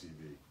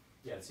OpenCV.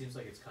 Yeah, it seems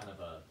like it's kind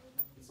of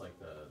it's like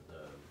the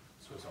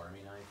Swiss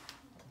Army knife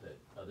that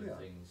other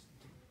things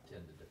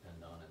tend to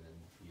depend on and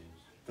then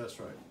use. That's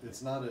right.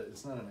 It's not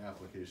an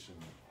application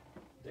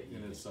That you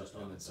in use just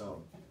on its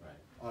own.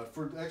 Right.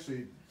 For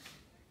actually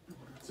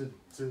to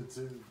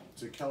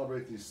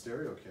calibrate these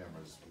stereo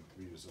cameras,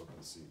 we use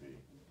OpenCV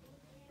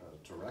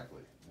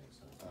directly. Makes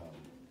sense.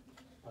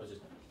 I was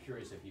just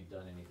curious if you've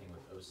done anything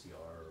with OCR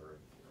or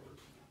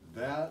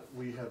that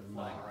we have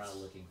flying not.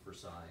 around looking for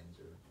signs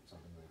or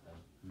something like that.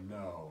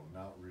 No,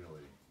 not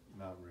really.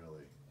 Not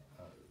really.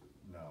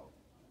 No.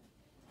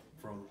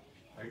 For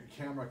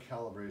camera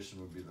calibration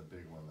would be the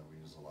big one that we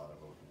use a lot of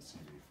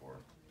OpenCV for,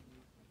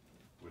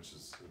 which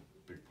is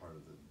a big part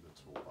of the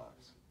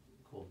toolbox.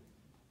 Cool.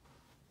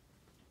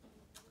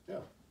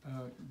 Yeah.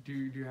 Do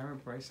you have a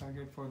price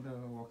target for the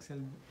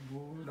voxel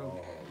board?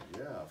 Oh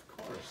yeah, of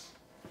course.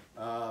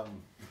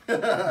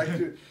 I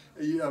could,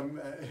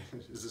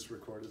 is this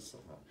recorded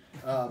somehow?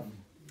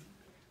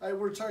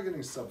 We're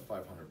targeting sub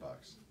 $500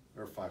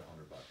 or $500,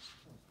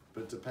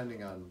 but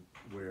depending on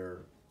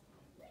where,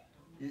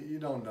 you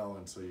don't know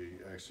until you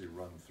actually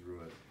run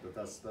through it. But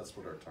that's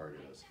what our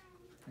target is.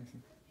 I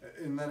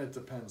see. And then it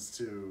depends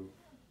too.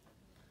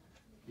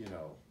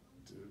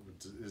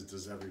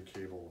 Does every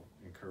cable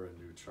incur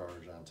a new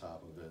charge on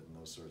top of it and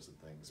those sorts of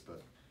things?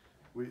 But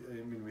we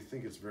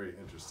think it's very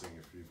interesting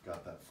if you've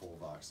got that full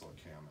voxel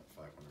cam at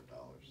 $500.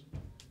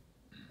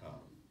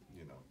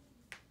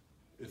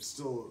 It's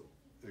still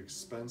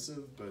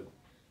expensive, but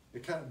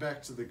it kind of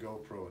back to the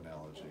GoPro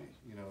analogy.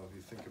 If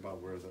you think about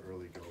where the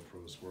early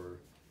GoPros were,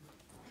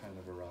 kind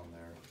of around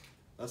there.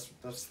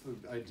 That's the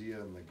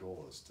idea and the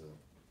goal is to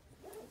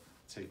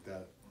take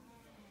that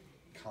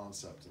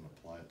concept and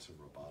apply it to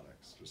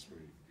robotics.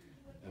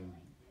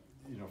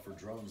 For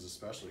drones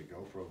especially,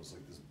 GoPro was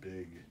like this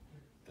big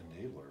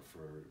enabler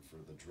for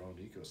the drone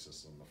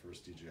ecosystem. The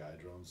first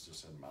DJI drones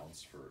just had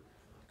mounts for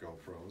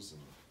GoPros,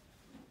 and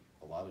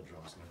a lot of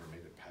drones never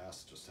made it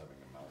past just having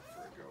a mount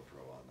for a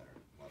GoPro on there,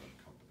 a lot of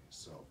companies.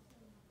 So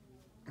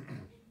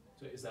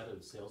is that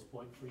a sales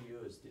point for you?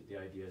 Is the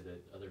idea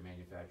that other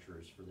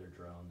manufacturers for their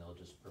drone, they'll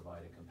just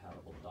provide a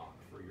compatible dock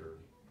for your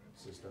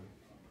system?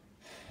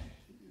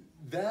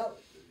 That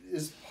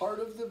is part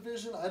of the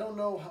vision. I don't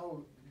know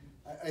how.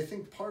 I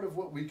think part of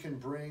what we can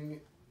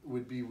bring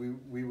would be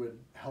we would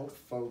help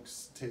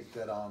folks take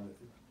that on,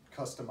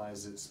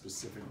 customize it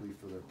specifically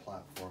for their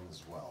platform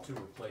as well. To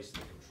replace the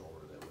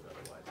controller that would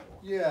otherwise go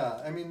on.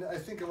 Yeah, I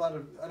think I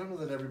don't know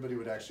that everybody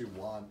would actually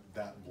want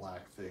that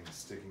black thing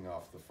sticking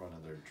off the front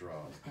of their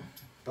drone.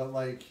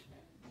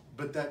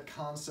 But that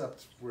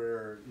concept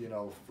where,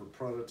 for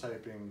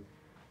prototyping,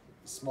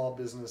 small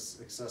business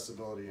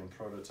accessibility and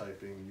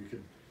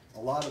prototyping, a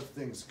lot of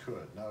things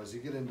could. Now, as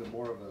you get into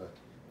more of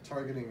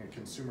targeting a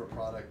consumer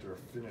product or a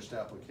finished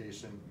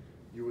application,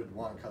 you would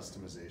want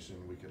customization.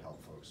 We could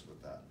help folks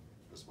with that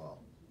as well.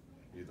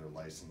 Either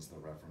license the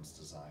reference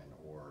design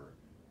or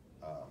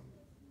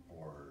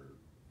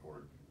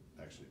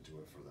actually do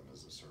it for them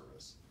as a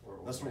service.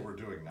 That's what we're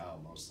doing now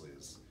mostly,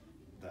 is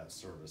that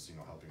service,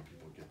 helping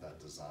people get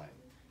that design.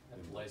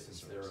 And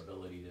license their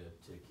ability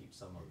to keep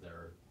some of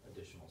their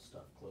additional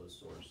stuff closed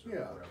source or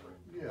whatever,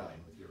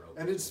 combined with your open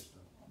and it's source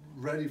stuff.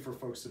 ready for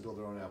folks to build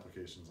their own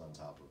applications on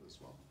top of as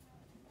well.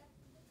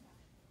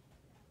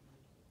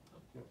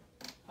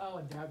 How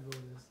adaptable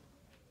it is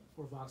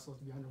for voxels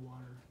to be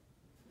underwater?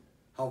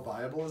 How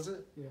viable is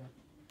it? Yeah.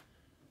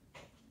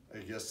 I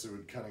guess it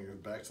would kind of go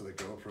back to the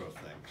GoPro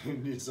thing. You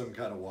need some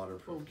kind of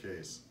waterproof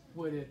case.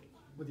 Would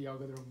the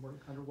algorithm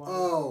work underwater?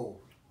 Oh,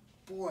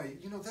 boy,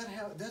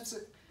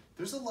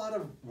 there's a lot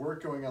of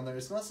work going on there.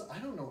 It's not. I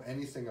don't know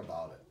anything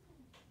about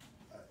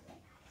it.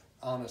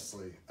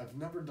 Honestly, I've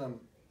never done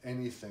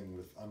anything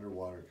with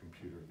underwater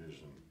computer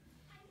vision,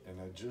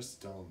 and I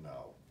just don't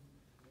know.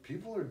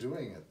 People are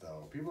doing it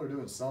though. People are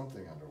doing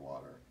something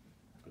underwater,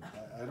 but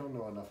I don't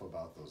know enough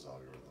about those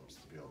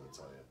algorithms to be able to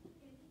tell you.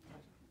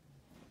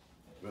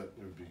 But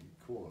it would be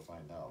cool to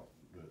find out.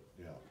 But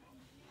yeah.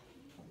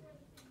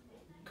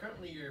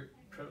 Currently, you're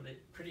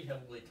pretty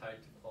heavily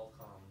tied to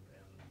Qualcomm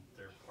and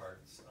their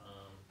parts.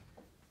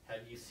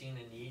 Have you seen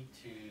a need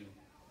to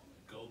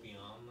go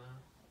beyond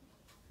that?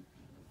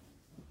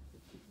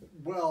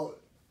 Well,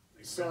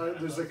 so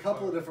there's a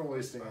couple of different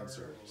ways to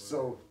answer.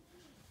 So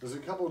There's a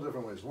couple of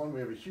different ways. One, we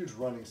have a huge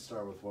running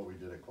start with what we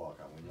did at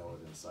Qualcomm. We know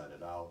it inside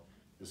and out.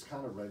 It was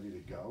kind of ready to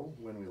go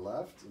when we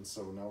left, and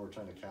so now we're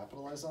trying to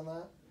capitalize on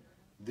that.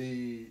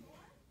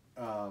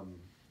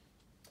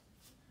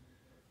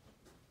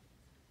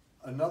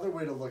 Another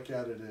way to look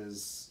at it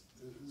is,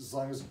 as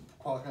long as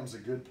Qualcomm's a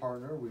good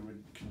partner, we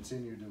would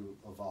continue to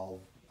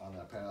evolve on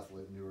that path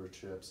with newer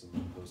chips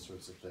and those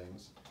sorts of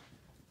things.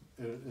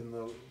 And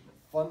the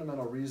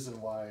fundamental reason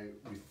why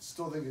we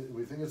still think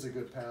it's a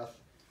good path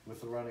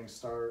with the running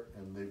start,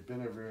 and they've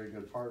been a very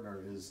good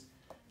partner, is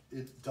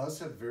it does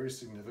have very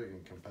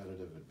significant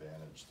competitive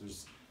advantage.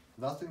 There's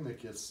nothing that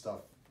gets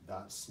stuff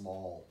that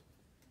small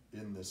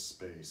in this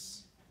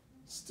space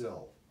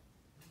still.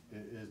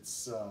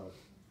 It's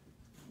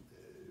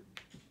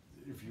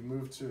if you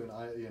move to an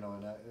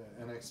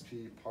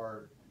NXP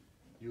part,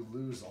 you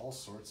lose all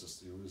sorts of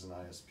stuff. You lose an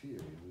ISP,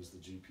 or you lose the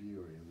GPU,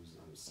 or you lose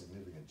a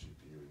significant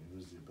GPU, and you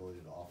lose the ability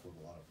to offload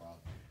a lot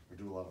of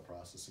do a lot of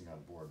processing on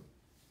board.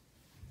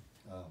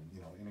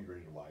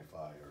 Integrated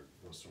Wi-Fi or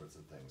those sorts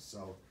of things.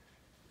 So,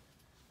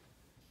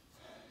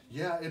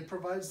 yeah, it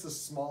provides the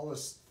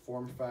smallest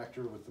form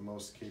factor with the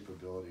most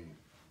capability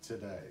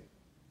today.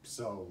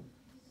 So,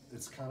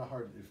 it's kind of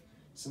hard,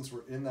 since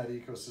we're in that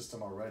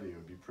ecosystem already, it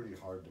would be pretty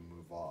hard to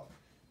move off.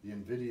 The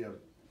NVIDIA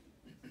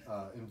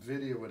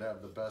would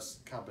have the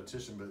best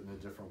competition, but in a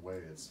different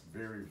way. It's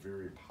very,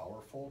 very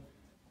powerful,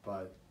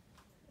 but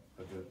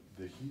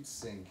the heat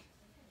sink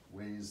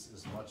weighs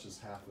as much as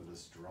half of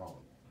this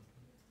drone.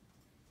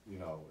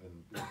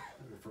 And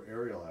for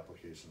aerial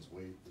applications,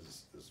 weight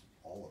is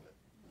all of it.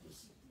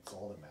 It's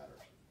all that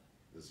matters,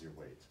 is your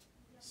weight.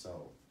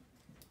 So,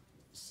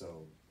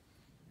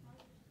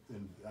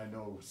 and I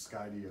know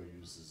Skydio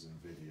uses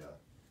NVIDIA.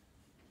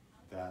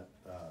 But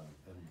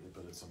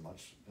it's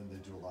and they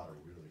do a lot of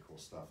really cool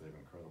stuff. They have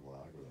incredible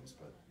algorithms,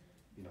 but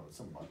it's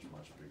a much,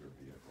 much bigger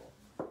vehicle.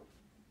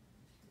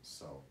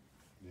 So,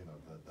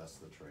 that's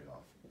the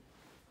trade-off.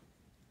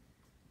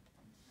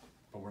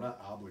 But we're not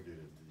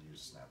obligated to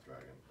use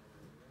Snapdragon.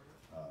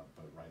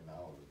 But right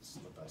now, it's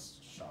the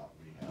best shot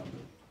we have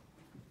at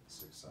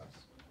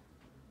success.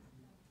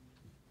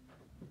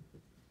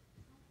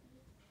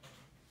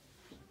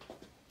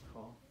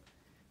 Cool.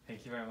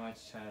 Thank you very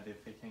much, Chad.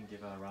 If we can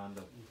give a round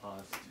of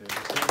applause to